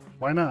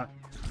 Why not?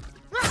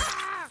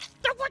 Ah!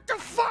 What the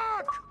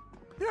fuck?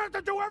 You have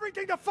to do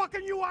everything the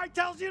fucking UI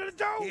tells you to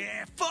do?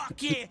 Yeah,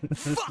 fuck yeah.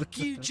 Fuck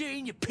you,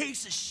 Gene, you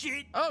piece of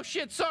shit. Oh,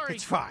 shit, sorry.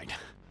 It's fine.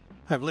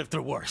 I've lived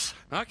through worse.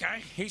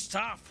 Okay, he's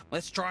tough.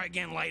 Let's try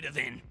again later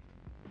then.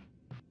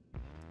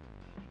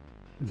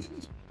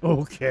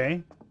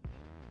 Okay.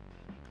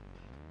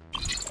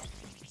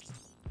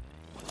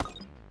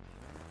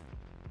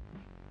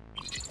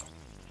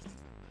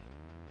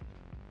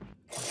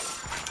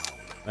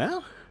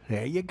 Well,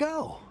 there you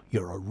go.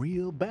 You're a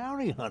real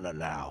bounty hunter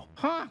now.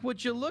 Huh,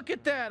 would you look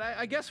at that?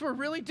 I guess we're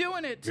really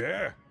doing it.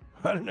 Yeah.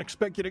 I didn't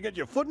expect you to get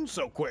your footing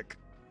so quick.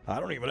 I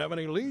don't even have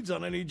any leads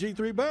on any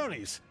G3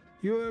 bounties.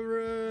 You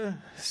ever,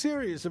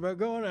 serious about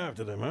going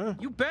after them, huh?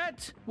 You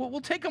bet.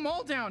 We'll take them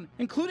all down,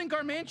 including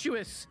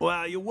Garmantuous.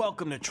 Well, you're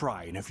welcome to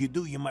try, and if you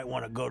do, you might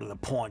want to go to the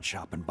pawn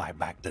shop and buy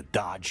back the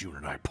Dodge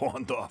unit I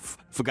pawned off.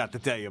 Forgot to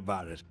tell you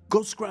about it.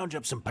 Go scrounge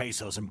up some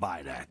pesos and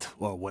buy that,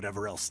 or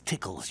whatever else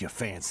tickles your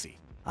fancy.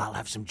 I'll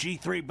have some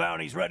G3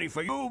 bounties ready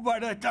for you by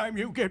the time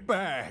you get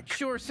back.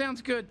 Sure,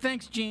 sounds good.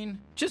 Thanks, Gene.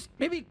 Just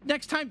maybe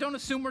next time don't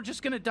assume we're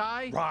just gonna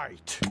die.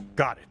 Right.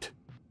 Got it.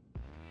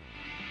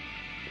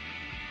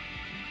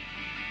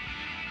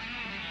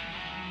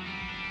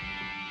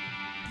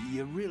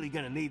 You're really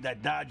gonna need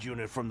that Dodge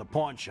unit from the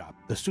pawn shop.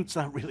 The suit's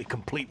not really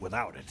complete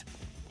without it.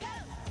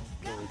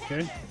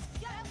 Okay.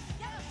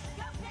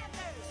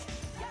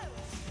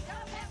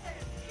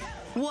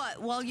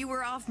 What, while you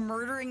were off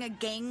murdering a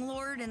gang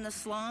lord in the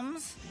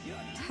slums?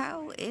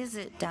 How is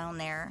it down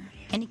there?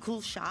 Any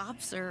cool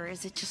shops, or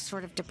is it just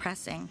sort of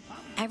depressing?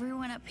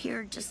 Everyone up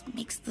here just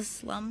makes the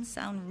slums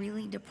sound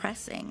really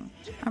depressing.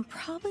 I'm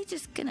probably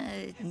just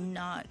gonna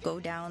not go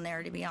down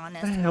there, to be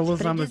honest. The hell is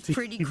but on it the is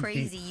pretty TV?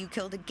 crazy you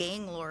killed a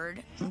gang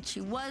lord, and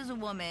she was a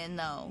woman,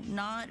 though.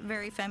 Not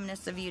very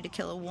feminist of you to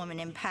kill a woman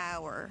in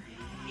power.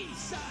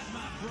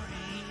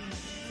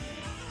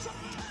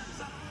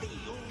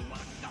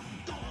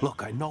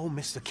 Look, I know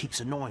Mr. keeps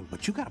annoying,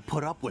 but you gotta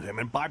put up with him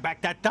and buy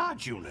back that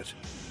Dodge unit.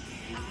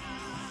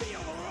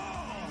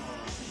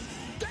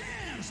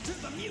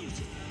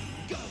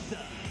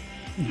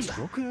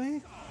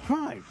 Okay,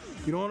 fine.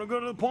 You don't want to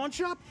go to the pawn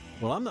shop?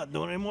 Well, I'm not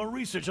doing any more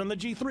research on the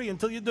G3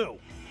 until you do.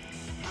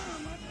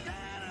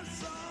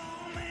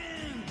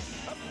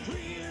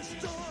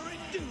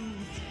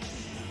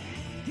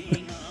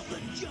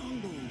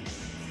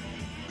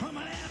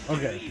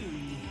 Okay.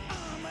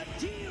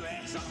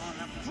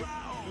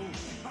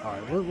 All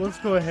right, let's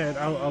go ahead.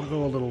 I'll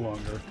go a little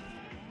longer.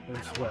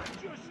 It's what?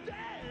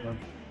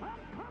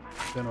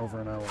 It's been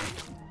over an hour.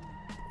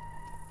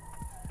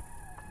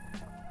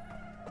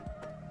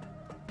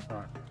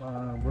 All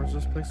right, where's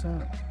this place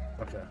at?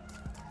 Okay.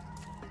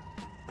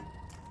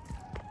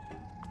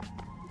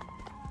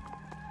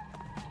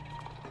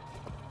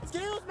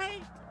 Excuse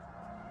me?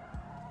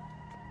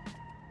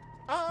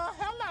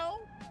 Hello?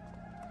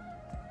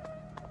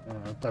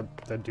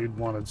 That dude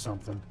wanted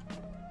something.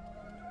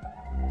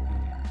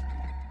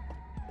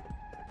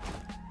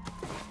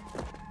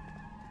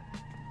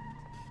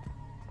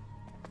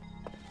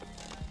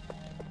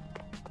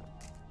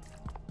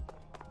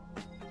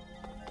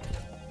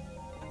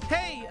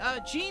 Hey,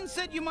 Gene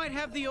said you might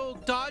have the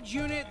old Dodge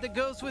unit that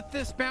goes with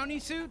this bounty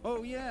suit.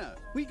 Oh, yeah.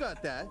 We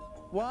got that.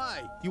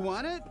 Why? You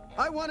want it?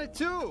 I want it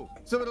too.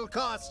 So it'll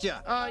cost you.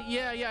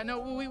 Yeah. No,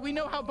 we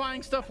know how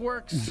buying stuff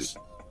works.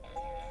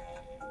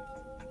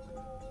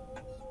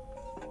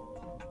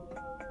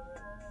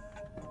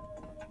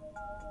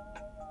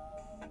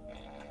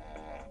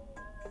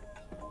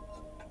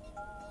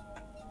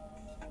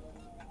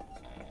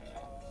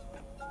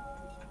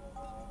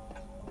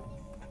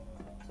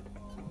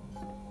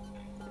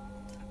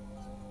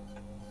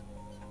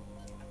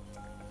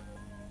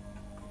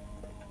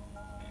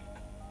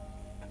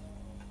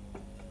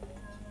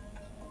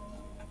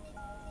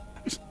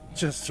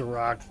 Just a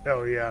rock.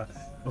 Oh yeah.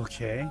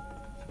 Okay.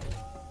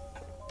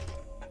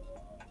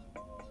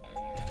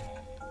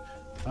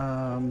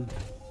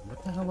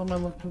 What the hell am I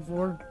looking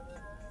for?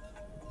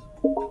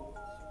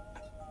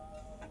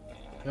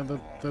 Yeah,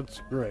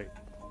 that's great.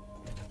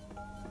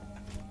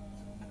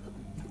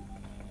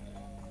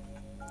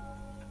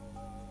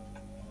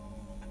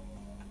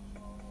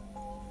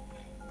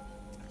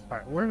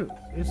 Alright, where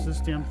is this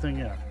damn thing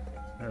at?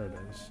 There it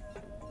is.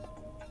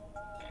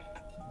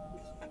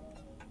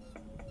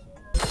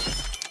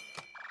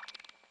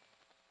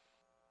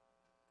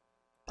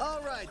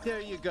 All right,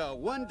 there you go.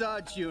 One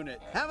Dodge unit.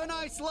 Have a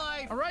nice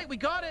life. All right, we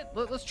got it.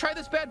 Let's try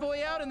this bad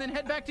boy out and then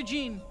head back to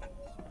Gene.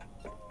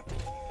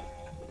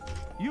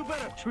 You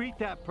better treat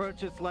that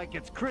purchase like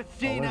it's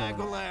Christina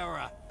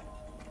Aguilera.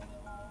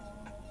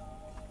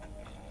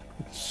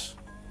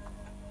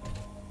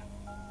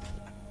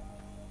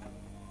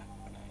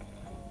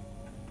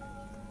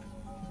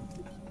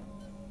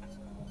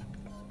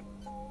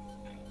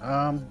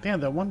 Damn,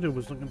 that one dude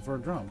was looking for a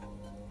drum.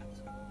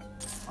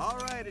 All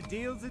right, a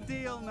deal's a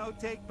deal. No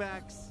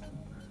takebacks.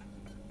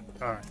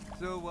 All right.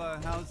 So,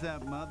 how's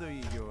that mother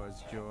of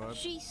yours, George?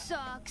 She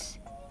sucks.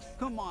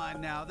 Come on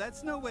now,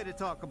 that's no way to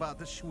talk about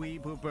the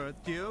schweeb who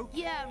birthed you.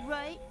 Yeah,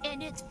 right.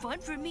 And it's fun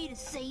for me to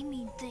say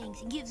mean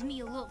things. It gives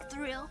me a little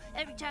thrill.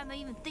 Every time I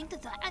even think the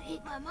thought, I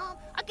hate my mom,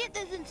 I get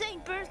this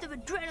insane burst of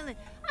adrenaline.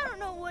 I don't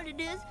know what it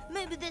is.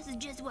 Maybe this is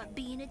just what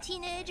being a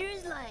teenager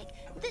is like.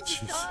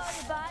 This is all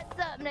you bought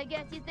something. I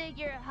guess you think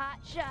you're a hot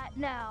shot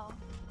now.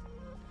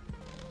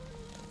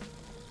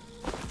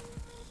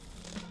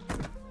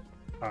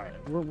 Alright,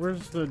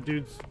 where's the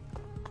dude's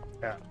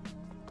at?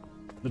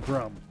 The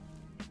drum.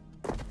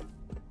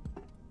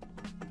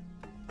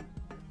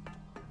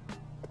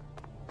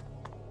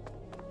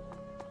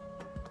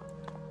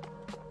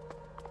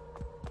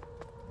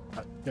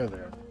 Go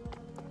there.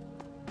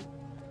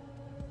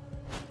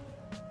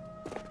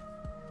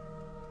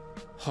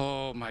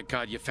 Oh my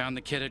God, you found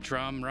the kid a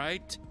drum,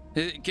 right?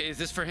 Is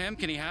this for him?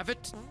 Can he have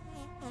it?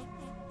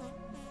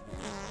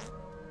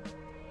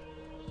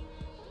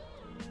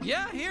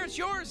 Yeah, here, it's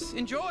yours.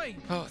 Enjoy.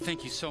 Oh,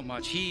 thank you so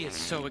much. He is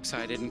so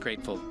excited and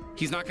grateful.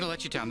 He's not gonna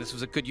let you down. This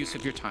was a good use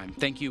of your time.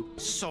 Thank you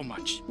so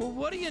much. Well,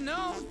 what do you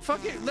know?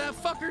 Fuck it, that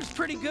fucker's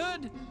pretty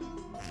good.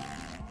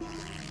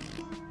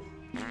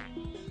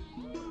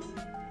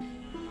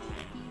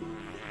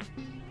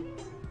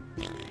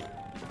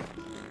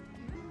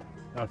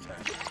 Okay.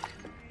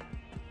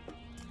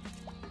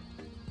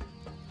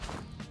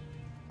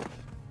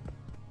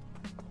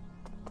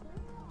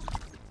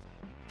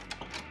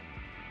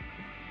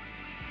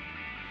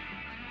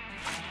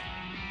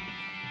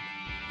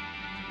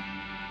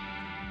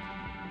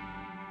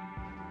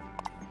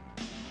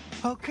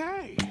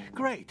 Okay,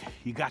 great.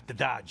 You got the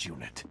Dodge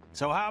unit.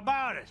 So how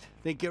about it?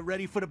 Think you're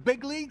ready for the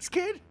big leagues,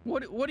 kid?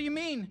 What do you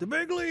mean? The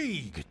big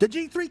league! The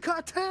G3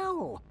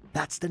 cartel!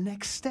 That's the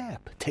next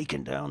step,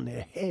 taking down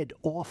their head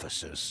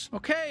officers.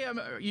 Okay,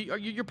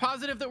 you're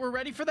positive that we're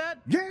ready for that?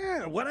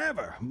 Yeah,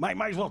 whatever. Might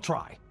as well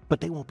try.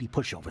 But they won't be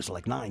pushovers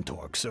like Nine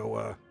Torque,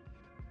 so,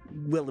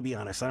 well, to be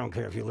honest, I don't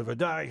care if you live or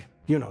die.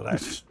 You know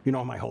that. You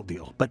know my whole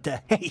deal. But,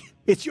 hey,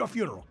 it's your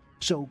funeral.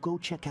 So go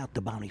check out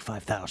the Bounty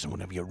 5000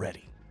 whenever you're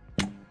ready.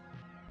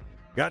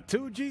 Got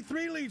 2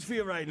 G3 leads for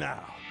you right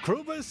now.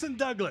 Krubus and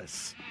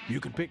Douglas.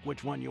 You can pick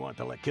which one you want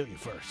to let kill you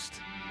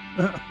first.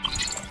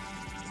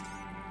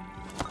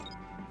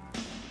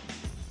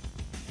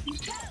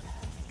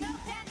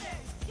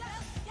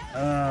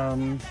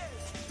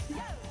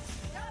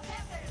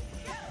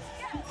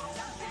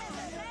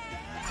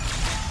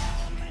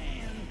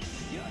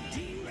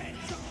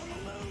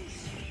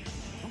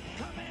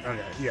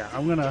 Okay, yeah,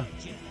 I'm gonna...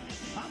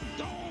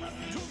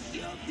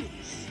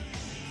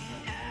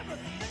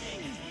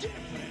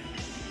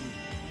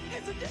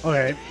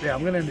 Okay, yeah,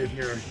 I'm gonna end it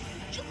here.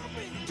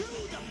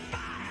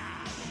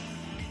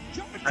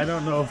 I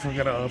don't know if I'm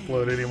gonna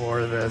upload any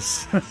more of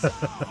this.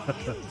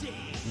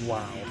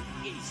 Wow.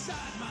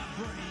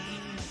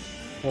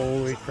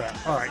 Holy crap.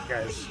 Alright,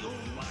 guys.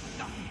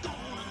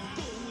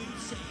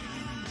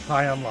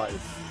 High on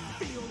life.